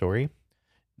Instagram story.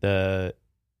 The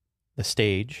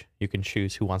stage, you can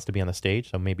choose who wants to be on the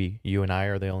stage. So maybe you and I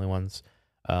are the only ones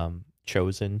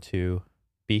chosen to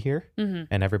be here,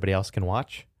 and everybody else can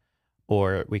watch.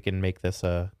 Or we can make this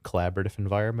a collaborative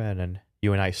environment and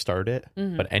you and I start it,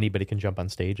 but anybody can jump on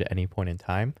stage at any point in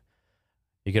time.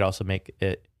 You could also make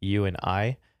it you and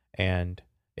I, and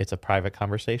it's a private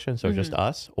conversation. So just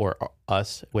us, or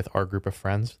us with our group of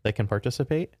friends that can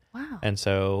participate. Wow. And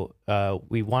so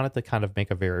we wanted to kind of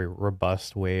make a very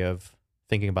robust way of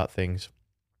thinking about things.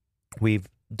 We've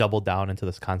doubled down into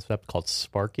this concept called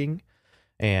sparking.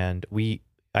 And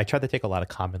I tried to take a lot of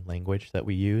common language that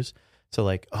we use. So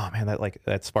like, oh man,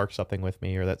 that sparked something with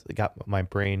me, or that got my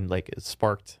brain, like it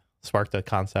sparked a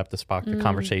concept, it sparked a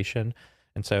conversation.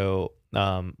 And so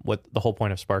what the whole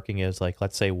point of sparking is, like,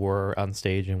 let's say we're on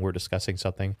stage and we're discussing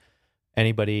something.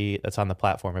 Anybody that's on the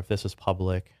platform, if this is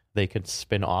public, they could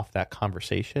spin off that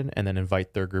conversation and then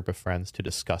invite their group of friends to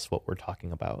discuss what we're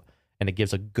talking about. And it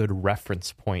gives a good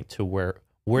reference point to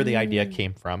where the idea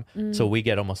came from. So we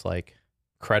get almost like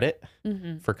credit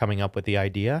for coming up with the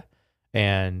idea.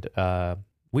 And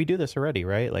we do this already,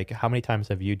 right? Like, how many times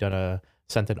have you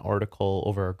sent an article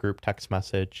over a group text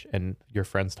message and your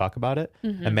friends talk about it?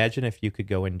 Imagine if you could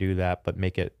go and do that, but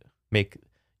make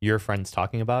your friends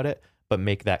talking about it, but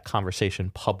make that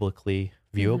conversation publicly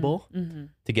viewable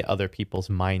to get other people's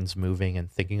minds moving and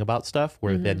thinking about stuff,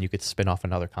 where then you could spin off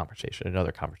another conversation.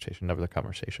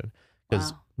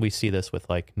 Because we see this with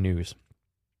like news.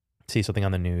 See something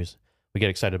on the news, we get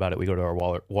excited about it, we go to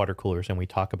our water coolers and we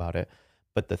talk about it.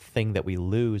 But the thing that we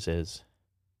lose is,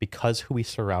 because who we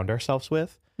surround ourselves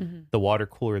with, the water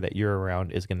cooler that you're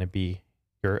around is going to be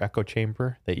your echo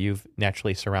chamber that you've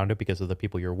naturally surrounded because of the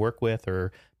people you work with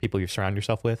or people you surround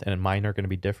yourself with, and mine are going to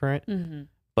be different.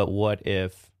 But what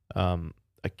if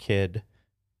a kid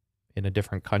in a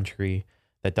different country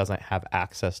that doesn't have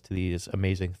access to these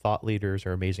amazing thought leaders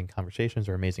or amazing conversations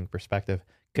or amazing perspective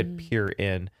could peer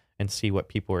in and see what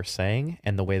people are saying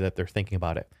and the way that they're thinking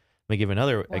about it? Let me give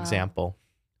another example.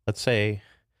 Let's say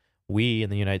we in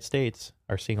the United States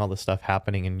are seeing all this stuff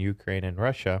happening in Ukraine and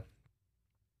Russia.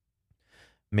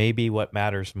 Maybe what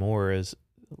matters more is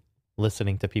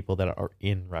listening to people that are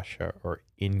in Russia or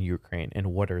in Ukraine,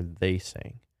 and what are they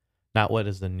saying? Not what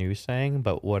is the news saying,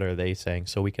 but what are they saying?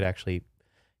 So we could actually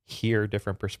hear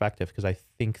different perspectives, because I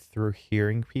think through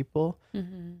hearing people,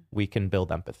 we can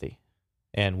build empathy,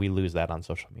 and we lose that on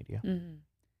social media.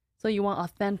 So you want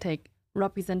authentic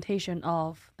representation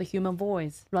of the human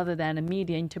voice rather than a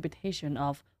media interpretation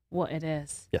of what it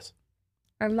is. Yes.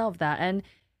 I love that. And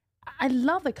I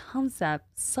love the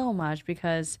concept so much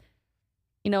because,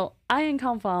 I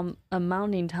come from a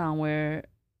mountain town where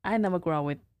I never grew up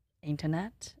with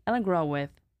internet. I don't grow up with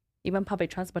even public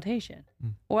transportation.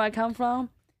 Where I come from,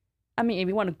 I mean, if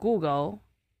you want to Google,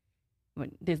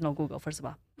 there's no Google, first of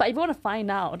all. But if you want to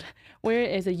find out where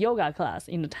is a yoga class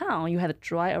in the town, you have to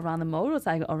drive around the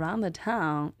motorcycle around the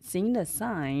town, seeing the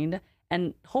sign,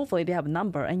 and hopefully they have a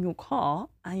number, and you call,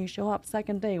 and you show up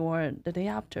second day or the day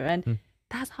after. And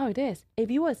that's how it is. If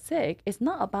you are sick, it's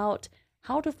not about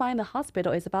how to find the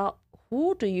hospital. It's about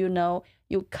who do you know,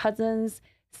 your cousins,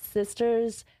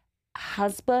 sisters,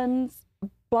 husbands,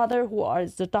 brother who are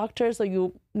the doctor. So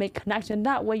you make connection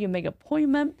that way, you make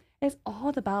appointment. It's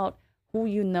all about who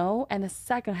you know, and the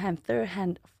second-hand,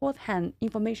 third-hand, fourth-hand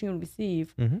information you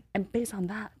receive, and based on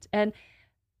that. And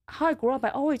how I grew up, I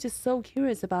always just so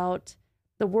curious about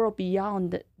the world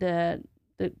beyond the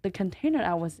container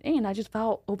I was in. I just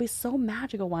felt it would be so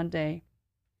magical one day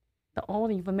that all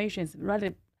the information is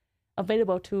readily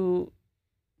available to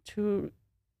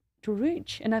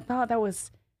reach. And I thought that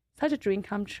was such a dream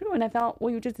come true. And I thought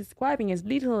what you're just describing is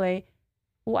literally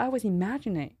what I was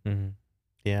imagining.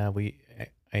 Yeah,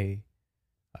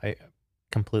 I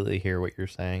completely hear what you're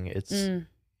saying. It's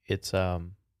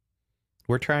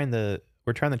we're trying to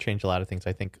change a lot of things.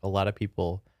 I think a lot of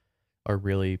people are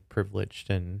really privileged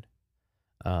and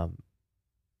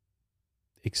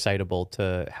excitable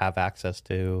to have access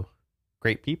to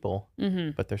great people,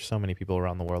 but there's so many people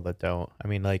around the world that don't. I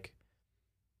mean, like,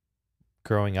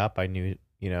 growing up, I knew,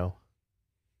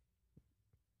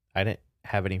 I didn't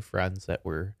have any friends that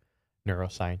were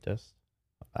neuroscientists.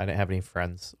 I didn't have any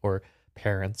friends or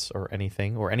parents or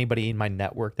anything or anybody in my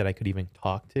network that I could even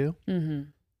talk to. Mm-hmm.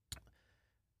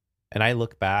 And I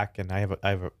look back, and I have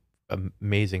an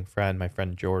amazing friend, my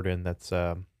friend Jordan, that's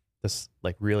this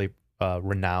like really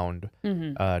renowned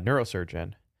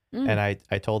neurosurgeon. And I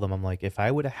told him, I'm like, if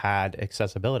I would have had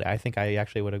accessibility, I think I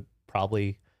actually would have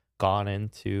probably gone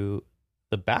into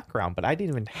the background, but I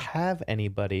didn't even have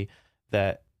anybody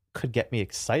that could get me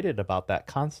excited about that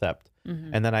concept.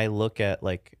 And then I look at,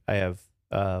 like, I have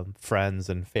friends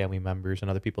and family members and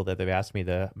other people that they've asked me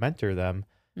to mentor them,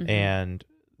 and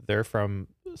they're from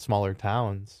smaller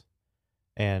towns,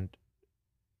 and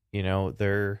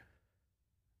they're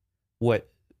what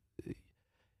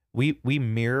we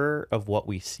mirror of what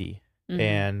we see.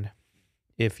 And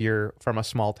if you're from a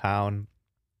small town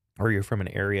or you're from an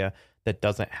area that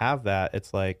doesn't have that,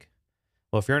 it's like,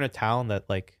 well, if you're in a town that,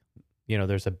 like,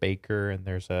 there's a baker and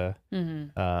there's a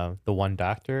the one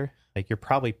doctor, like, you're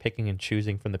probably picking and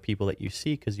choosing from the people that you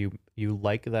see because you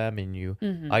like them and you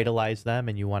idolize them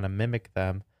and you want to mimic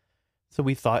them. So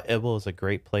we thought IBL is a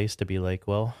great place to be like,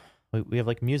 well, we have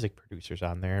like music producers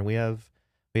on there, and we have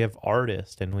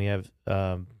artists, and we have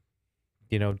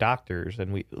doctors,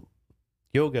 and we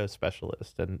yoga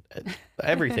specialists, and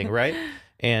everything, right?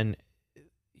 And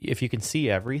if you can see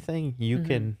everything, you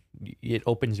can. It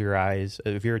opens your eyes.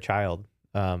 If you're a child,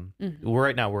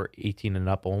 right now we're 18 and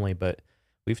up only, but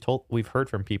we've heard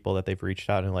from people that they've reached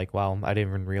out and like, wow, I didn't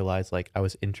even realize like I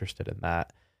was interested in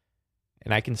that.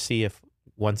 And I can see if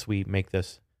once we make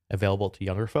this available to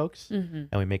younger folks and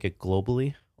we make it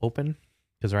globally open,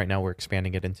 because right now we're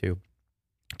expanding it into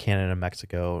Canada and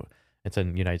Mexico. It's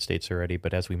in the United States already,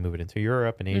 but as we move it into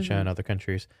Europe and Asia and other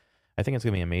countries, I think it's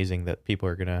going to be amazing that people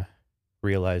are going to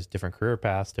realize different career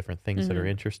paths, different things that are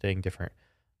interesting, different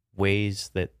ways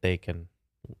that they can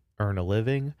earn a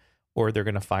living, or they're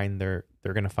going to find their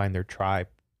tribe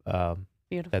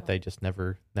that they just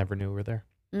never knew were there.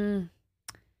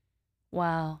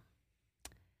 Wow.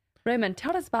 Raymond,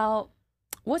 tell us about,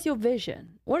 what's your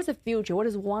vision? What is the future? What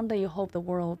is one day you hope the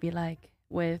world will be like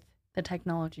with the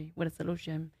technology, with a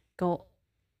solution go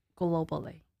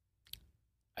globally?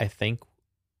 I think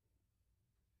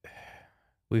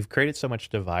we've created so much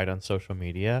divide on social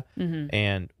media,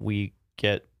 and we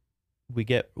get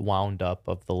wound up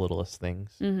of the littlest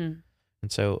things. And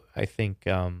so I think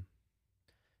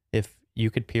if you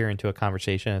could peer into a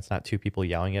conversation, it's not two people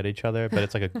yelling at each other, but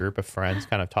it's like a group of friends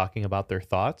kind of talking about their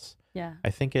thoughts. Yeah. I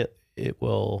think it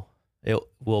will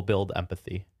build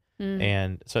empathy.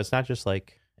 And so it's not just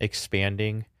like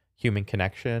expanding human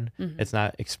connection. It's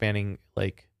not expanding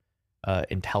like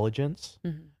intelligence,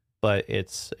 but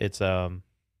it's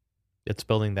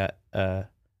building that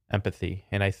empathy.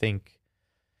 And I think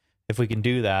if we can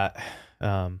do that,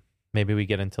 maybe we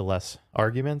get into less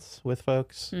arguments with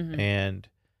folks, and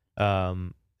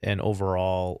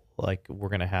overall, like, we're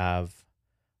gonna have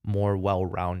more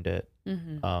well-rounded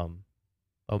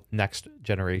next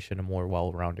generation, a more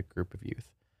well-rounded group of youth.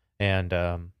 And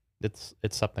it's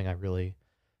something I really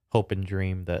hope and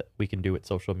dream that we can do with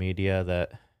social media.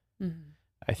 That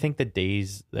I think the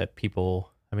days that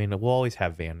people, I mean, we'll always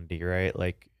have vanity, right?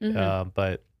 Like,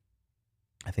 but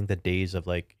I think the days of,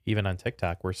 like, even on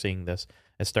TikTok, we're seeing this.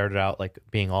 It started out like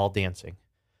being all dancing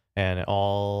and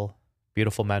all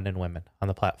beautiful men and women on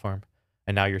the platform.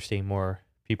 And now you're seeing more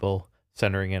people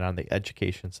centering in on the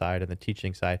education side and the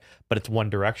teaching side, but it's one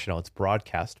directional. It's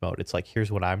broadcast mode. It's like,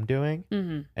 here's what I'm doing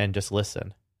and just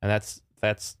listen. And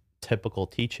that's typical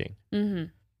teaching.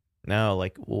 No,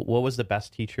 like, what was the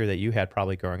best teacher that you had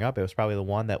probably growing up? It was probably the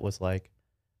one that was like,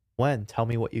 tell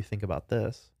me what you think about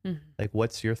this. Like,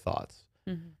 what's your thoughts?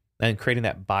 And creating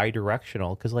that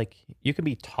bi-directional, because like, you can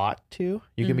be taught to,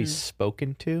 you can be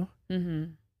spoken to,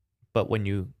 but when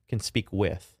you can speak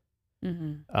with,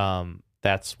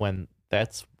 that's when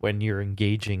you're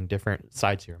engaging different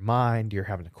sides of your mind. You're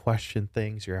having to question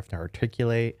things, you're having to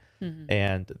articulate,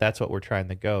 and that's what we're trying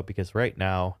to go. Because right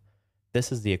now,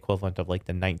 this is the equivalent of like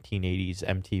the 1980s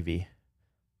MTV,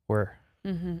 where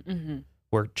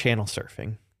we're channel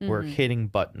surfing, we're hitting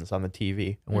buttons on the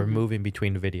TV, and we're moving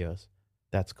between videos.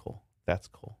 That's cool. That's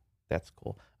cool. That's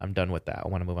cool. I'm done with that. I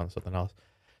want to move on to something else.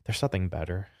 There's something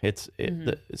better.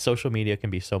 The social media can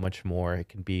be so much more. It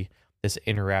can be this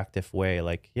interactive way.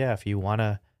 Like, yeah, if you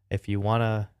wanna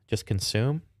just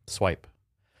consume, swipe,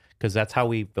 because that's how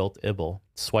we built IBL.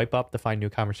 Swipe up to find new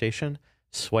conversation.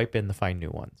 Swipe in to find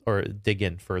new ones, or dig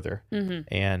in further.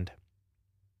 And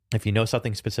if you know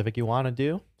something specific you want to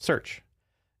do, search.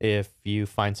 If you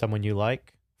find someone you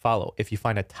like, follow. If you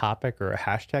find a topic or a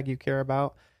hashtag you care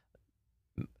about,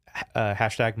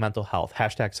 hashtag mental health,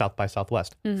 hashtag South by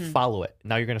Southwest, follow it.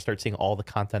 Now you're going to start seeing all the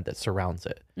content that surrounds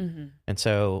it. And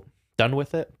so done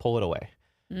with it, pull it away.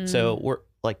 So we're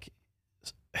like,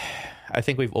 I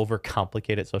think we've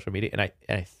overcomplicated social media. And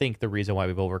I think the reason why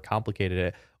we've overcomplicated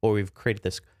it, or we've created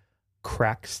this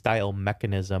crack style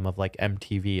mechanism of like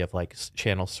MTV, of like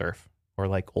channel surf, or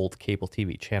like old cable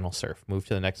TV, channel surf, move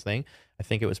to the next thing. I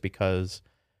think it was because,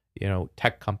 you know,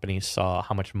 tech companies saw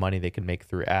how much money they could make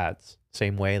through ads.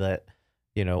 Same way that,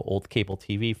 you know, old cable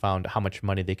TV found how much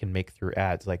money they can make through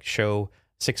ads. Like show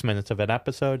 6 minutes of an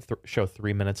episode, show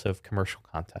 3 minutes of commercial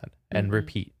content, and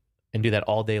repeat, and do that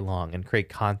all day long, and create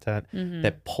content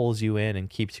that pulls you in and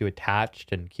keeps you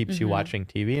attached and keeps you watching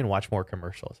TV and watch more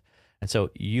commercials. And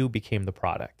so you became the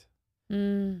product.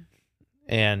 And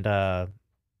I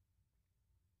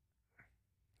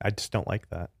just don't like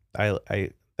that.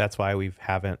 I that's why we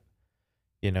haven't,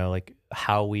 you know, like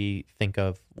how we think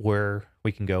of where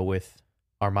we can go with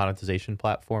our monetization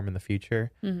platform in the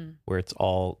future, where it's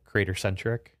all creator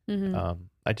centric.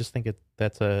 I just think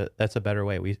that's a better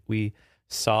way. We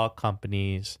saw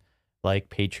companies like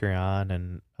Patreon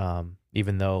and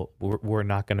even though we're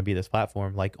not going to be this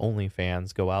platform, like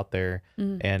OnlyFans, go out there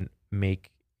and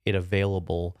make it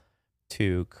available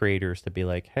to creators to be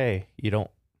like, hey,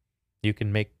 you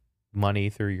can make money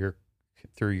through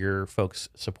your folks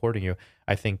supporting you.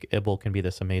 I think Ibble can be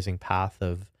this amazing path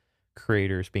of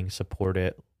creators being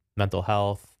supported, mental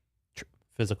health,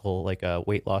 physical, like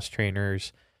weight loss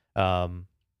trainers,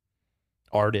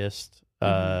 artists,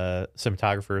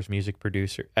 cinematographers, music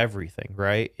producer, everything,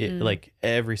 right? Like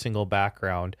every single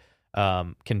background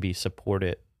can be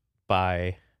supported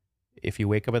by, if you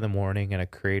wake up in the morning and a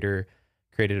creator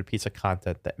created a piece of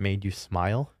content that made you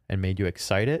smile and made you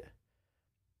excited,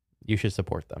 you should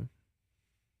support them.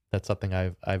 That's something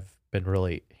I've been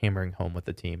really hammering home with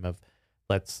the team of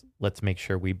let's make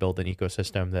sure we build an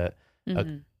ecosystem that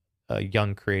a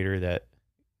young creator that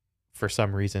for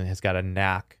some reason has got a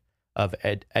knack of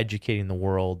educating the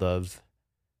world of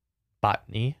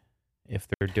botany, if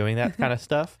they're doing that kind of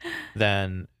stuff,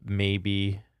 then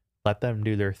maybe let them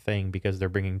do their thing because they're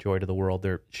bringing joy to the world.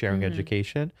 They're sharing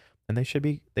education, and they should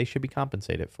be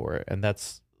compensated for it. And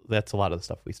that's a lot of the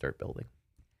stuff we start building.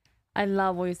 I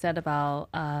love what you said about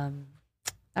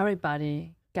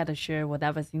everybody got to share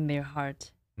whatever's in their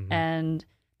heart. And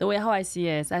the way how I see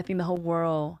it is, I think the whole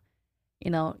world,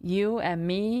 you know, you and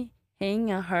me, him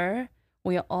and her,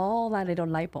 we are all that little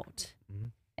light bulb.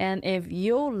 And if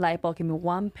your light bulb can be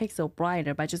 1 pixel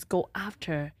brighter, but just go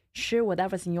after, share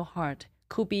whatever's in your heart.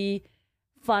 Could be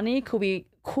funny, could be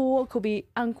cool, could be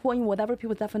uncool, in whatever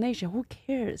people's definition. Who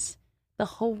cares? The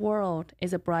whole world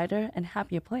is a brighter and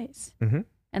happier place.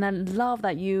 And I love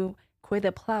that you create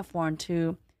a platform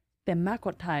to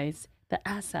democratize the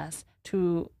access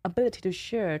to ability to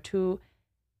share, to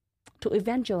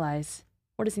evangelize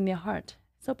what is in their heart.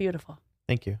 So beautiful.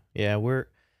 Thank you. Yeah,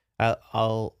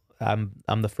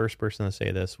 I'm the first person to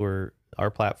say this.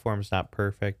 Our platform's not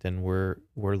perfect, and we're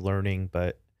learning,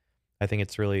 but I think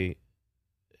it's really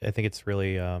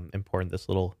important. This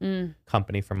little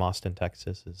company from Austin,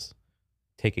 Texas, is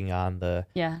taking on the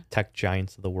tech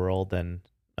giants of the world, and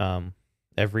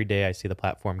every day I see the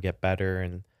platform get better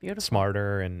and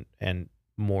smarter and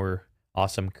more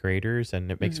awesome creators,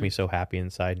 and it makes me so happy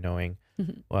inside knowing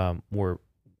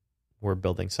we're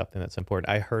building something that's important.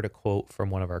 I heard a quote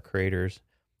from one of our creators,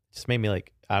 just made me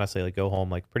like honestly like go home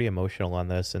like pretty emotional on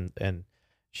this, and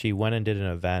she went and did an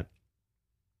event,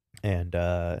 and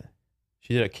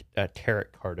she did a tarot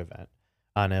card event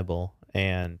on Ibble,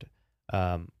 and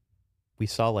we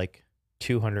saw like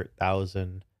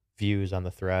 200,000 views on the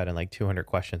thread and like 200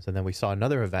 questions, and then we saw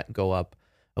another event go up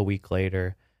a week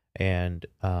later, and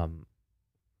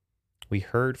we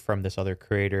heard from this other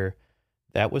creator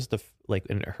that was like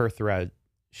in her thread,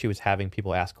 she was having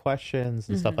people ask questions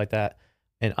and stuff like that.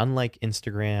 And unlike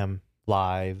Instagram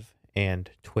Live and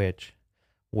Twitch,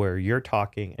 where you're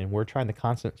talking and we're trying to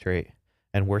concentrate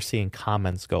and we're seeing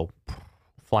comments go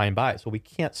flying by, so we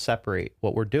can't separate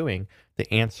what we're doing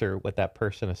to answer what that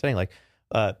person is saying. Like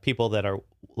people that are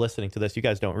listening to this, you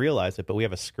guys don't realize it, but we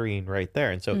have a screen right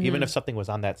there. And so even if something was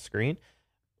on that screen,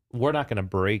 we're not going to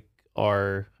break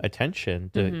our attention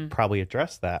to probably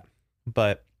address that.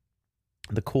 But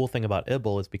the cool thing about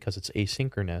Ibble is because it's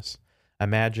asynchronous.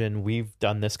 Imagine we've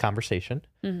done this conversation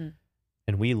and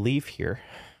we leave here.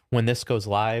 When this goes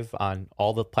live on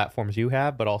all the platforms you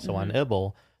have, but also on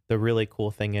Ibble, the really cool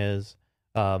thing is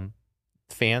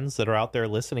fans that are out there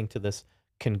listening to this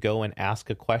can go and ask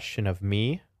a question of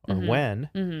me or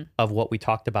of what we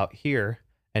talked about here,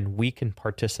 and we can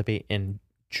participate in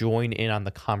join in on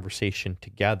the conversation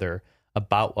together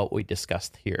about what we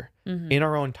discussed here in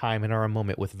our own time, in our own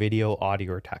moment, with video,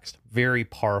 audio, or text. Very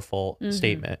powerful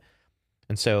statement.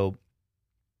 And so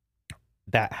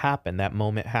that happened, that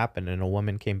moment happened, and a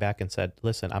woman came back and said,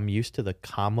 listen, I'm used to the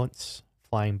comments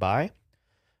flying by,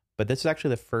 but this is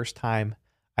actually the first time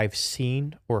I've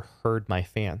seen or heard my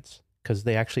fans, because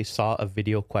they actually saw a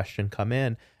video question come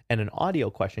in and an audio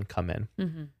question come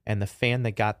in. And the fan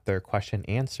that got their question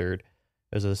answered,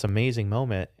 it was this amazing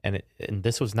moment. And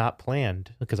this was not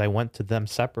planned, because I went to them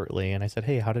separately and I said,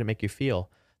 hey, how did it make you feel?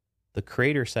 The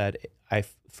creator said,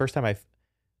 first time I've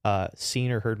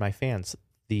seen or heard my fans.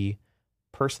 The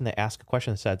person that asked a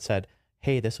question said,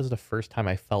 hey, this was the first time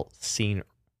I felt seen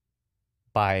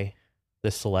by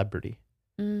this celebrity.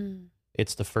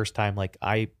 It's the first time, like,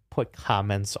 I put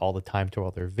comments all the time to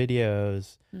all their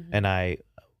videos, and I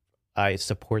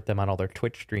support them on all their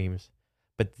Twitch streams,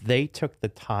 but they took the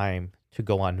time to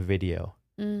go on video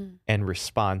and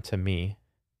respond to me,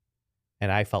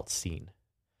 and I felt seen.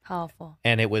 Powerful.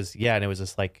 And it was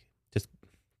just like, just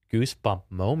goosebump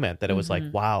moment that it was like,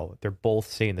 wow, they're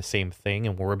both saying the same thing,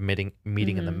 and we're meeting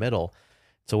in the middle.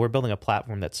 So we're building a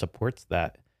platform that supports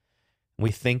that.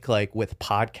 We think, like, with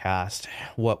podcast,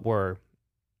 what we're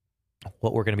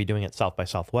going to be doing at South by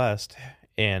Southwest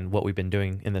and what we've been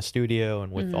doing in the studio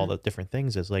and with all the different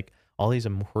things is, like, all these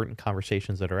important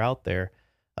conversations that are out there.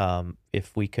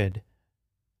 If we could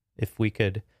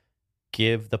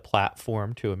give the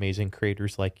platform to amazing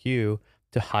creators like you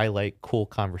to highlight cool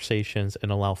conversations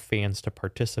and allow fans to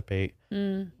participate,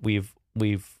 we've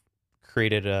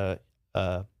created a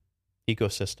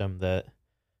ecosystem that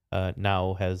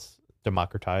now has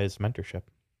democratized mentorship.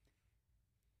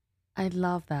 I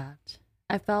love that.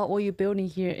 I felt what you're building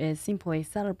here is simply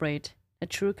celebrate a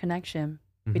true connection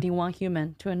between one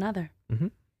human to another.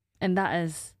 And that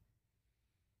is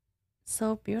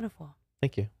so beautiful.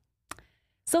 Thank you.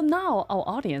 So now our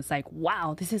audience, like,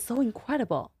 wow, this is so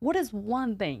incredible. What is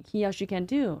one thing he or she can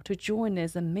do to join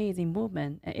this amazing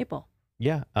movement at Able?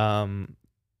 Yeah.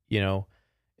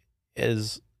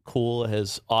 As cool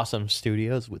as awesome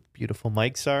studios with beautiful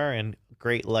mics are and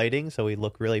great lighting, so we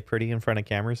look really pretty in front of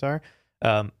cameras are,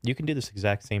 you can do this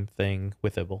exact same thing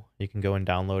with Able. You can go and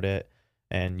download it,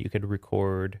 and you could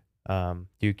record,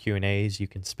 do Q&As. You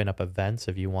can spin up events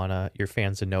if you want your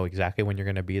fans to know exactly when you're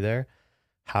going to be there.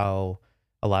 How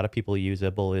a lot of people use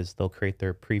Able is they'll create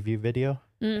their preview video,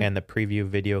 and the preview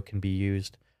video can be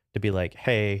used to be like,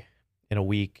 hey, in a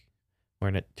week or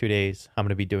in 2 days, I'm going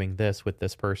to be doing this with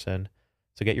this person.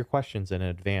 So get your questions in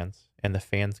advance, and the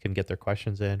fans can get their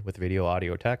questions in with video,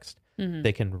 audio, text.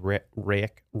 They can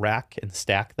rack and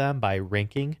stack them by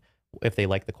ranking if they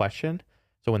like the question.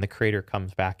 So when the creator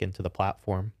comes back into the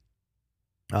platform,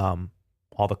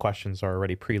 all the questions are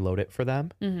already preloaded for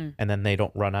them, and then they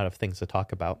don't run out of things to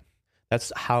talk about.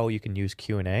 That's how you can use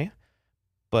Q&A,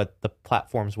 but the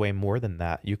platform's way more than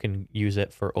that. You can use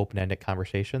it for open-ended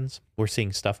conversations. We're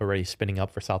seeing stuff already spinning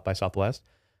up for South by Southwest.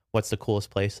 What's the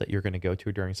coolest place that you're going to go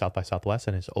to during South by Southwest?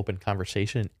 And it's open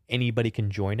conversation. Anybody can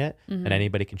join it, and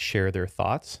anybody can share their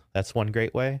thoughts. That's one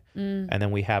great way. And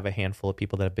then we have a handful of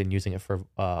people that have been using it for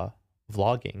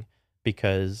vlogging,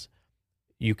 because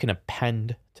you can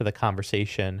append to the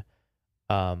conversation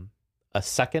a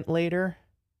second later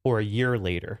or a year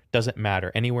later. Doesn't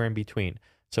matter, anywhere in between.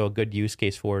 So a good use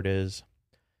case for it is,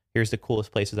 here's the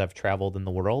coolest places I've traveled in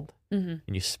the world. And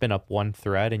you spin up one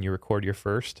thread and you record your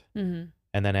first.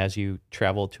 And then as you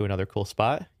travel to another cool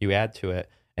spot, you add to it.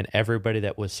 And everybody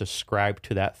that was subscribed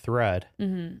to that thread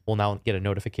will now get a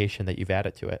notification that you've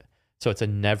added to it. So it's a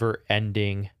never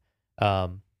ending,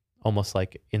 almost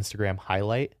like Instagram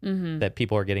highlight that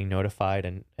people are getting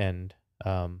notified, and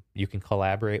you can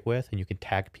collaborate with, and you can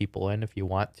tag people in if you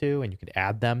want to, and you can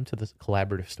add them to this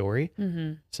collaborative story.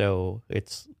 So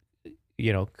it's,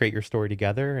 create your story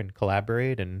together and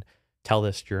collaborate and tell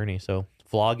this journey. So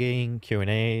vlogging,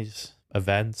 Q&As,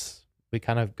 events, we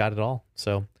kind of got it all.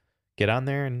 So get on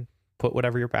there and put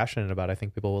whatever you're passionate about. I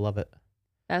think people will love it.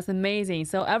 That's amazing.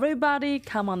 So everybody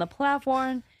come on the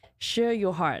platform, share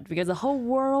your heart, because the whole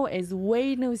world is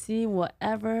waiting to see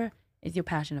whatever is you're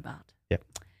passionate about. Yep.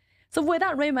 So with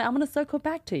that, Raymond, I'm going to circle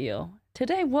back to you.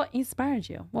 Today, what inspired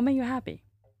you? What made you happy?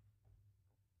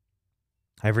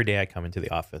 Every day I come into the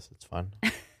office, it's fun.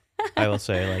 I will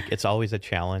say, like, it's always a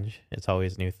challenge. It's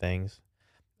always new things.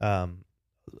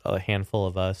 A handful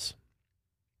of us,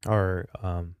 our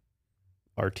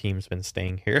team's been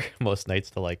staying here most nights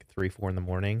till like 3-4 in the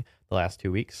morning the last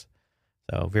 2 weeks.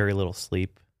 So very little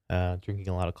sleep, drinking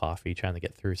a lot of coffee, trying to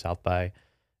get through South by.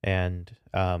 And,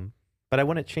 but I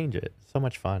wouldn't change it. It's so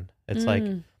much fun. It's like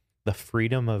the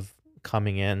freedom of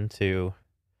coming into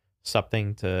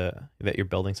something that you're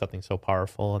building something so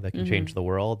powerful that can change the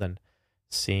world, and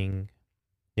seeing,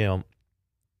 you know,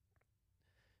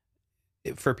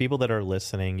 for people that are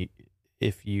listening,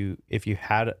 if you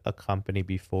had a company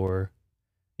before,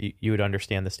 you would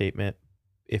understand the statement.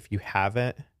 If you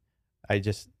haven't,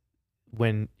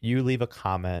 when you leave a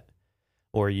comment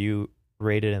or you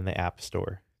rate it in the App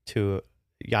Store to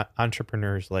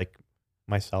entrepreneurs like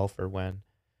myself, or when,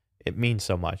 it means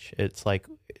so much. It's like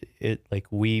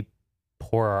we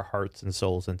pour our hearts and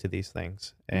souls into these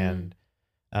things, and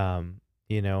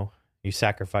you know, you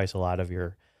sacrifice a lot of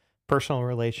your personal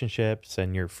relationships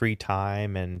and your free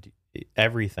time and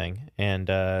everything, and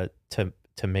to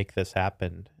make this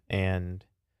happen. And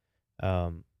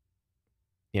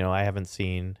you know, I haven't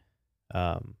seen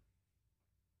my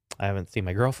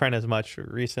girlfriend as much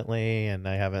recently, and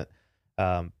I haven't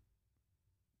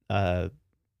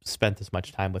spent as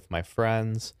much time with my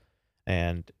friends,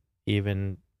 and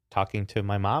even talking to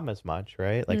my mom as much,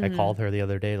 right? Like I called her the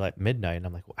other day, like midnight, and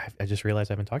I'm like, I just realized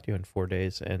I haven't talked to you in 4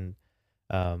 days. And,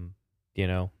 you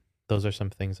know, those are some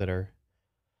things that are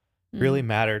really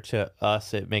matter to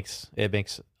us. It makes, you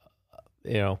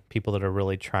know, people that are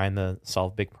really trying to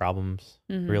solve big problems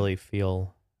really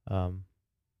feel, you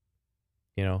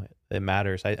know, it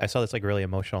matters. I saw this like really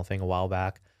emotional thing a while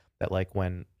back, that like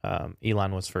when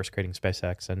Elon was first creating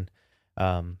SpaceX, and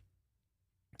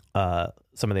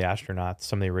some of the astronauts,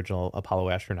 some of the original Apollo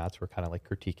astronauts were kind of like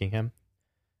critiquing him,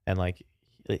 and like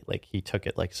he took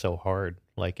it like so hard,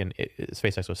 like, and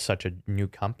SpaceX was such a new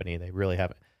company, they really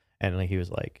haven't, and like he was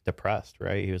like depressed,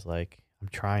 right? He was like, I'm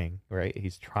trying, right?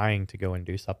 He's trying to go and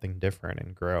do something different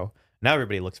and grow. Now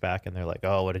everybody looks back and they're like,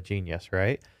 oh, what a genius,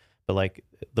 right? But like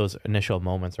those initial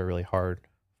moments are really hard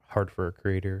for a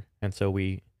creator, and so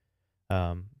we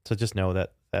so just know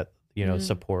that you know,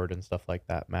 support and stuff like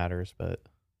that matters. But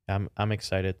I'm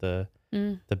excited to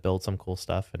build some cool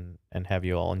stuff and have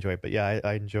you all enjoy it. But yeah,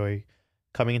 I enjoy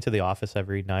coming into the office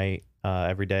every night,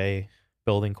 every day,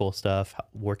 building cool stuff,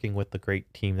 working with the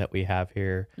great team that we have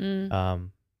here. I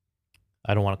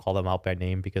don't want to call them out by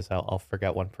name because I'll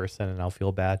forget one person and I'll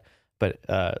feel bad. But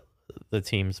the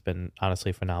team's been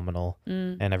honestly phenomenal,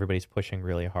 and everybody's pushing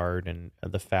really hard. And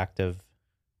the fact of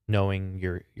knowing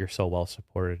you're so well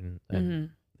supported,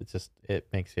 and it's just, it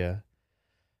makes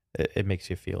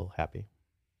you feel happy.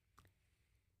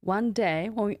 One day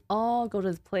when we all go to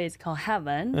this place called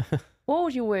heaven, what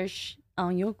would you wish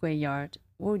on your graveyard?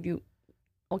 Or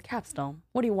capstone?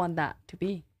 What do you want that to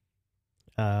be?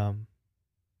 That's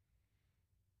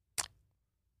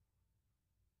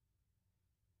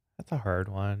a hard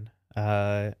one.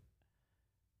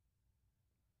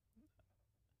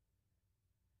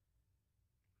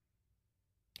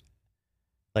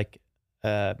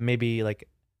 Maybe like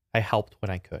I helped when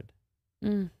I could.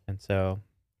 And so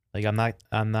like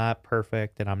I'm not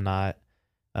perfect, and I'm not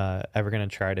ever going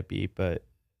to try to be, but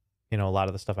you know, a lot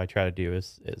of the stuff I try to do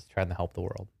is trying to help the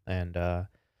world. And I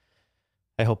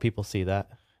hope people see that.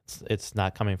 It's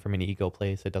not coming from an ego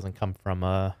place. It doesn't come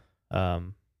from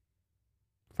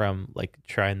from like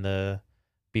trying to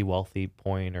be wealthy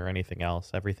point or anything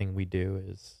else. Everything we do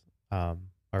is or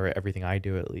everything I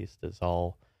do at least is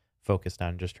all focused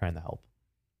on just trying to help,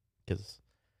 because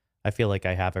I feel like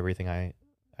I have everything I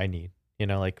need, you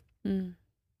know, like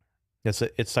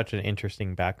it's such an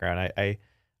interesting background.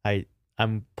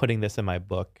 I'm putting this in my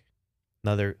book,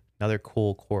 another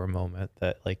cool core moment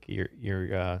that like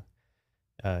your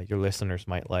listeners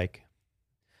might like.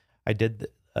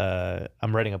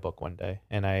 I'm writing a book one day,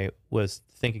 and I was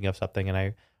thinking of something, and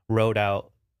I wrote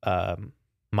out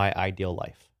my ideal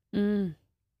life.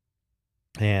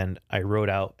 And I wrote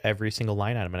out every single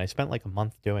line item, and I spent like a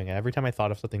month doing it. Every time I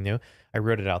thought of something new, I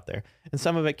wrote it out there. And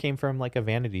some of it came from like a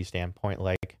vanity standpoint,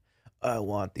 like I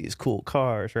want these cool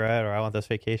cars, right? Or I want this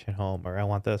vacation home, or I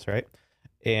want this, right?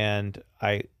 And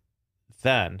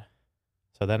then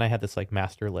I had this like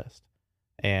master list,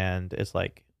 and it's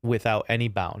like without any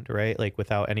bound, right? Like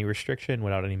without any restriction,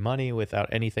 without any money, without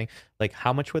anything, like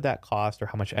how much would that cost, or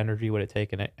how much energy would it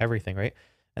take, and everything, right?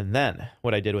 And then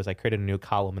what I did was I created a new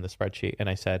column in the spreadsheet, and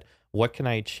I said, what can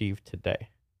I achieve today?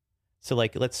 So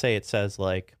like, let's say it says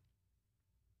like,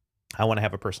 I want to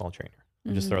have a personal trainer.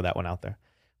 And just throw that one out there.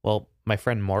 Well, my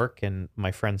friend Mark and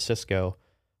my friend Cisco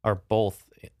are both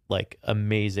like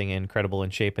amazing, incredible in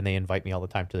shape, and they invite me all the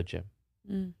time to the gym.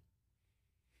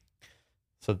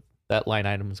 So that line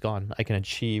item is gone. I can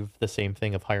achieve the same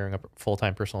thing of hiring a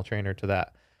full-time personal trainer to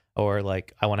that. Or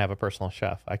like, I want to have a personal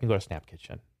chef. I can go to Snap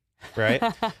Kitchen. Right.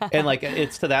 And like,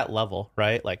 it's to that level,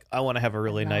 right? Like I want to have a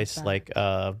really nice, that. Like,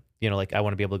 you know, like I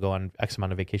want to be able to go on X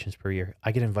amount of vacations per year.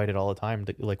 I get invited all the time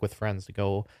to, like with friends, to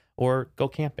go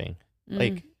camping.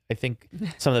 Like I think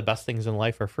some of the best things in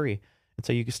life are free. And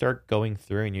so you can start going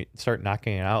through and you start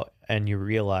knocking it out and you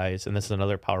realize, and this is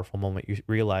another powerful moment, you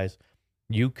realize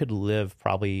you could live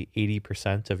probably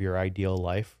 80% of your ideal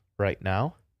life right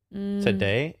now,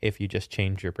 today, if you just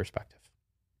change your perspective.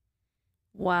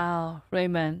 Wow,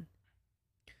 Raymond.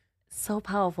 So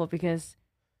powerful because,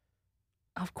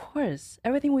 of course,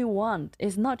 everything we want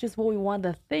is not just what we want,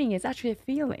 the thing, it's actually a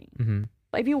feeling. Mm-hmm.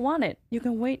 But if you want it, you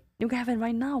can wait. You can have it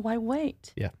right now. Why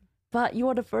wait? Yeah. But you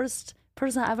are the first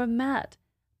person I ever met,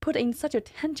 put in such a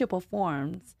tangible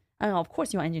forms. And of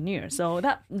course, you're an engineer, so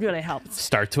that really helps.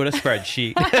 Starts with a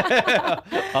spreadsheet.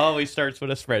 Always starts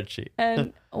with a spreadsheet.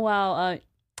 And wow,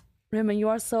 Raymond, you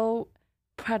are so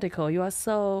practical. You are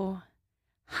so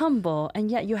humble, and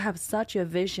yet you have such a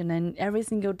vision. And every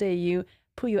single day, you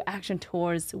put your action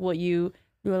towards what you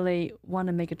really want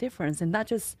to make a difference, and that's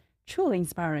just truly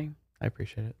inspiring. I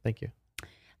appreciate it. Thank you.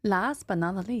 Last but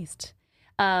not the least,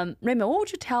 Raymond, what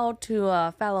would you tell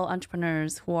to fellow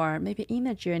entrepreneurs who are maybe in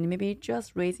a journey, maybe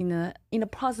just in the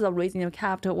process of raising their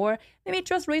capital, or maybe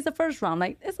just raise the first round?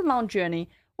 Like, it's a long journey.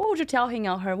 What would you tell him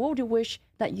or her? What would you wish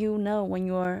that you know when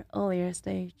you're earlier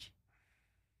stage?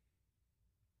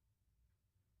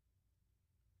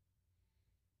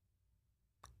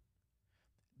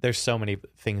 There's so many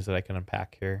things that I can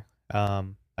unpack here.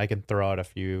 I can throw out a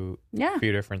few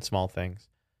different small things.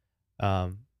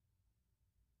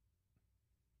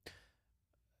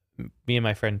 Me and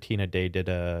my friend Tina Day did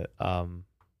a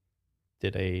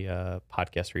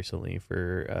podcast recently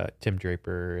for Tim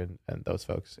Draper and those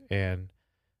folks, and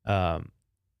I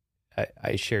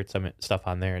shared some stuff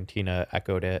on there, and Tina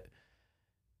echoed it.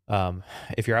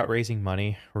 If you're out raising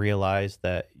money, realize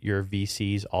that your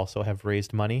VCs also have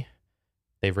raised money.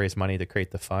 They've raised money to create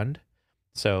the fund.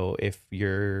 So if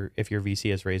your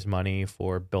VC has raised money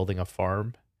for building a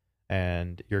farm,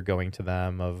 and you're going to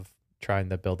them of trying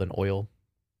to build an oil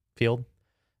field,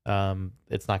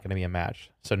 it's not going to be a match.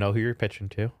 So know who you're pitching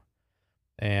to,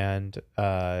 and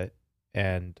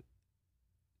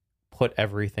put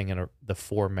everything in the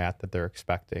format that they're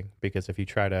expecting. Because if you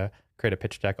try to create a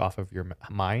pitch deck off of your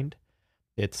mind,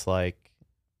 it's like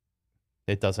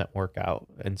it doesn't work out.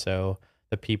 And so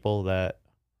the people that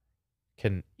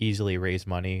can easily raise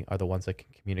money are the ones that can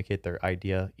communicate their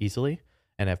idea easily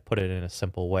and have put it in a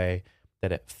simple way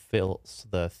that it fills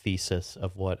the thesis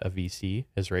of what a VC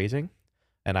is raising.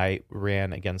 And I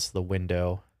ran against the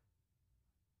window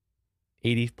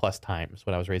 80 plus times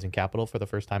when I was raising capital for the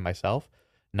first time myself,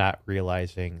 not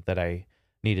realizing that I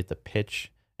needed to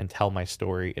pitch and tell my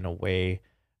story in a way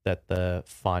that the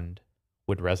fund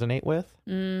would resonate with,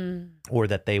 or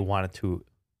that they wanted to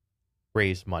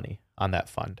raise money on that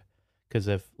fund. Because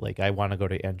if, like, I want to go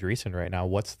to Andreessen right now,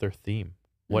 what's their theme?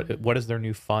 What is their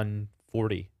new Fund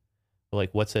 40?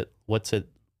 Like, what's it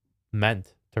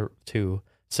meant to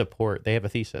support? They have a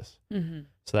thesis. So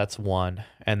that's one.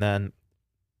 And then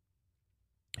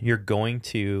you're going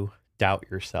to doubt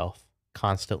yourself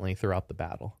constantly throughout the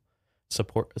battle.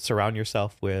 Surround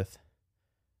yourself with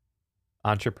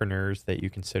entrepreneurs that you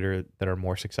consider that are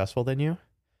more successful than you,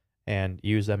 and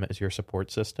use them as your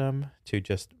support system to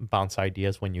just bounce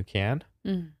ideas when you can,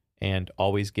 and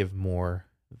always give more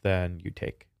than you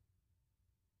take.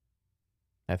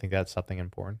 I think that's something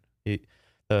important.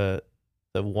 The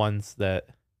ones that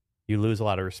you lose a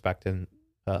lot of respect in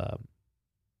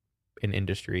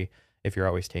industry if you're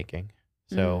always taking.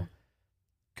 So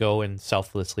go and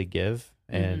selflessly give,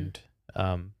 and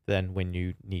then when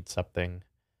you need something,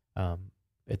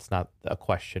 it's not a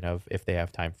question of if they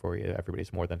have time for you.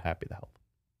 Everybody's more than happy to help.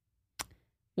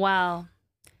 Wow.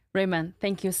 Raymond,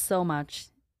 thank you so much.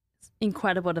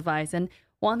 Incredible advice. And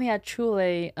one thing I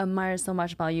truly admire so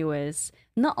much about you is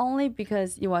not only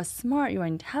because you are smart, you are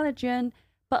intelligent,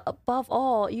 but above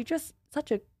all, you're just such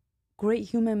a great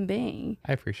human being.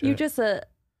 I appreciate it. You're just a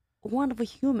wonderful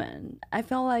human. I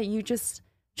feel like you just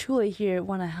truly here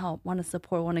want to help, want to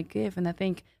support, want to give. And I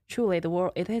think truly the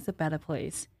world, it is a better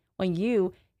place when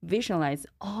you visualize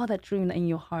all that dream in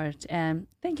your heart. And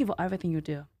thank you for everything you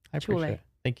do. I appreciate it.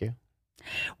 Thank you.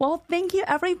 Well, thank you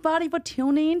everybody for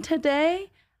tuning in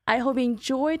today. I hope you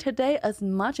enjoyed today as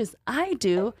much as I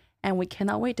do. And we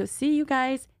cannot wait to see you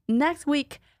guys next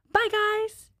week. Bye,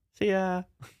 guys. See ya.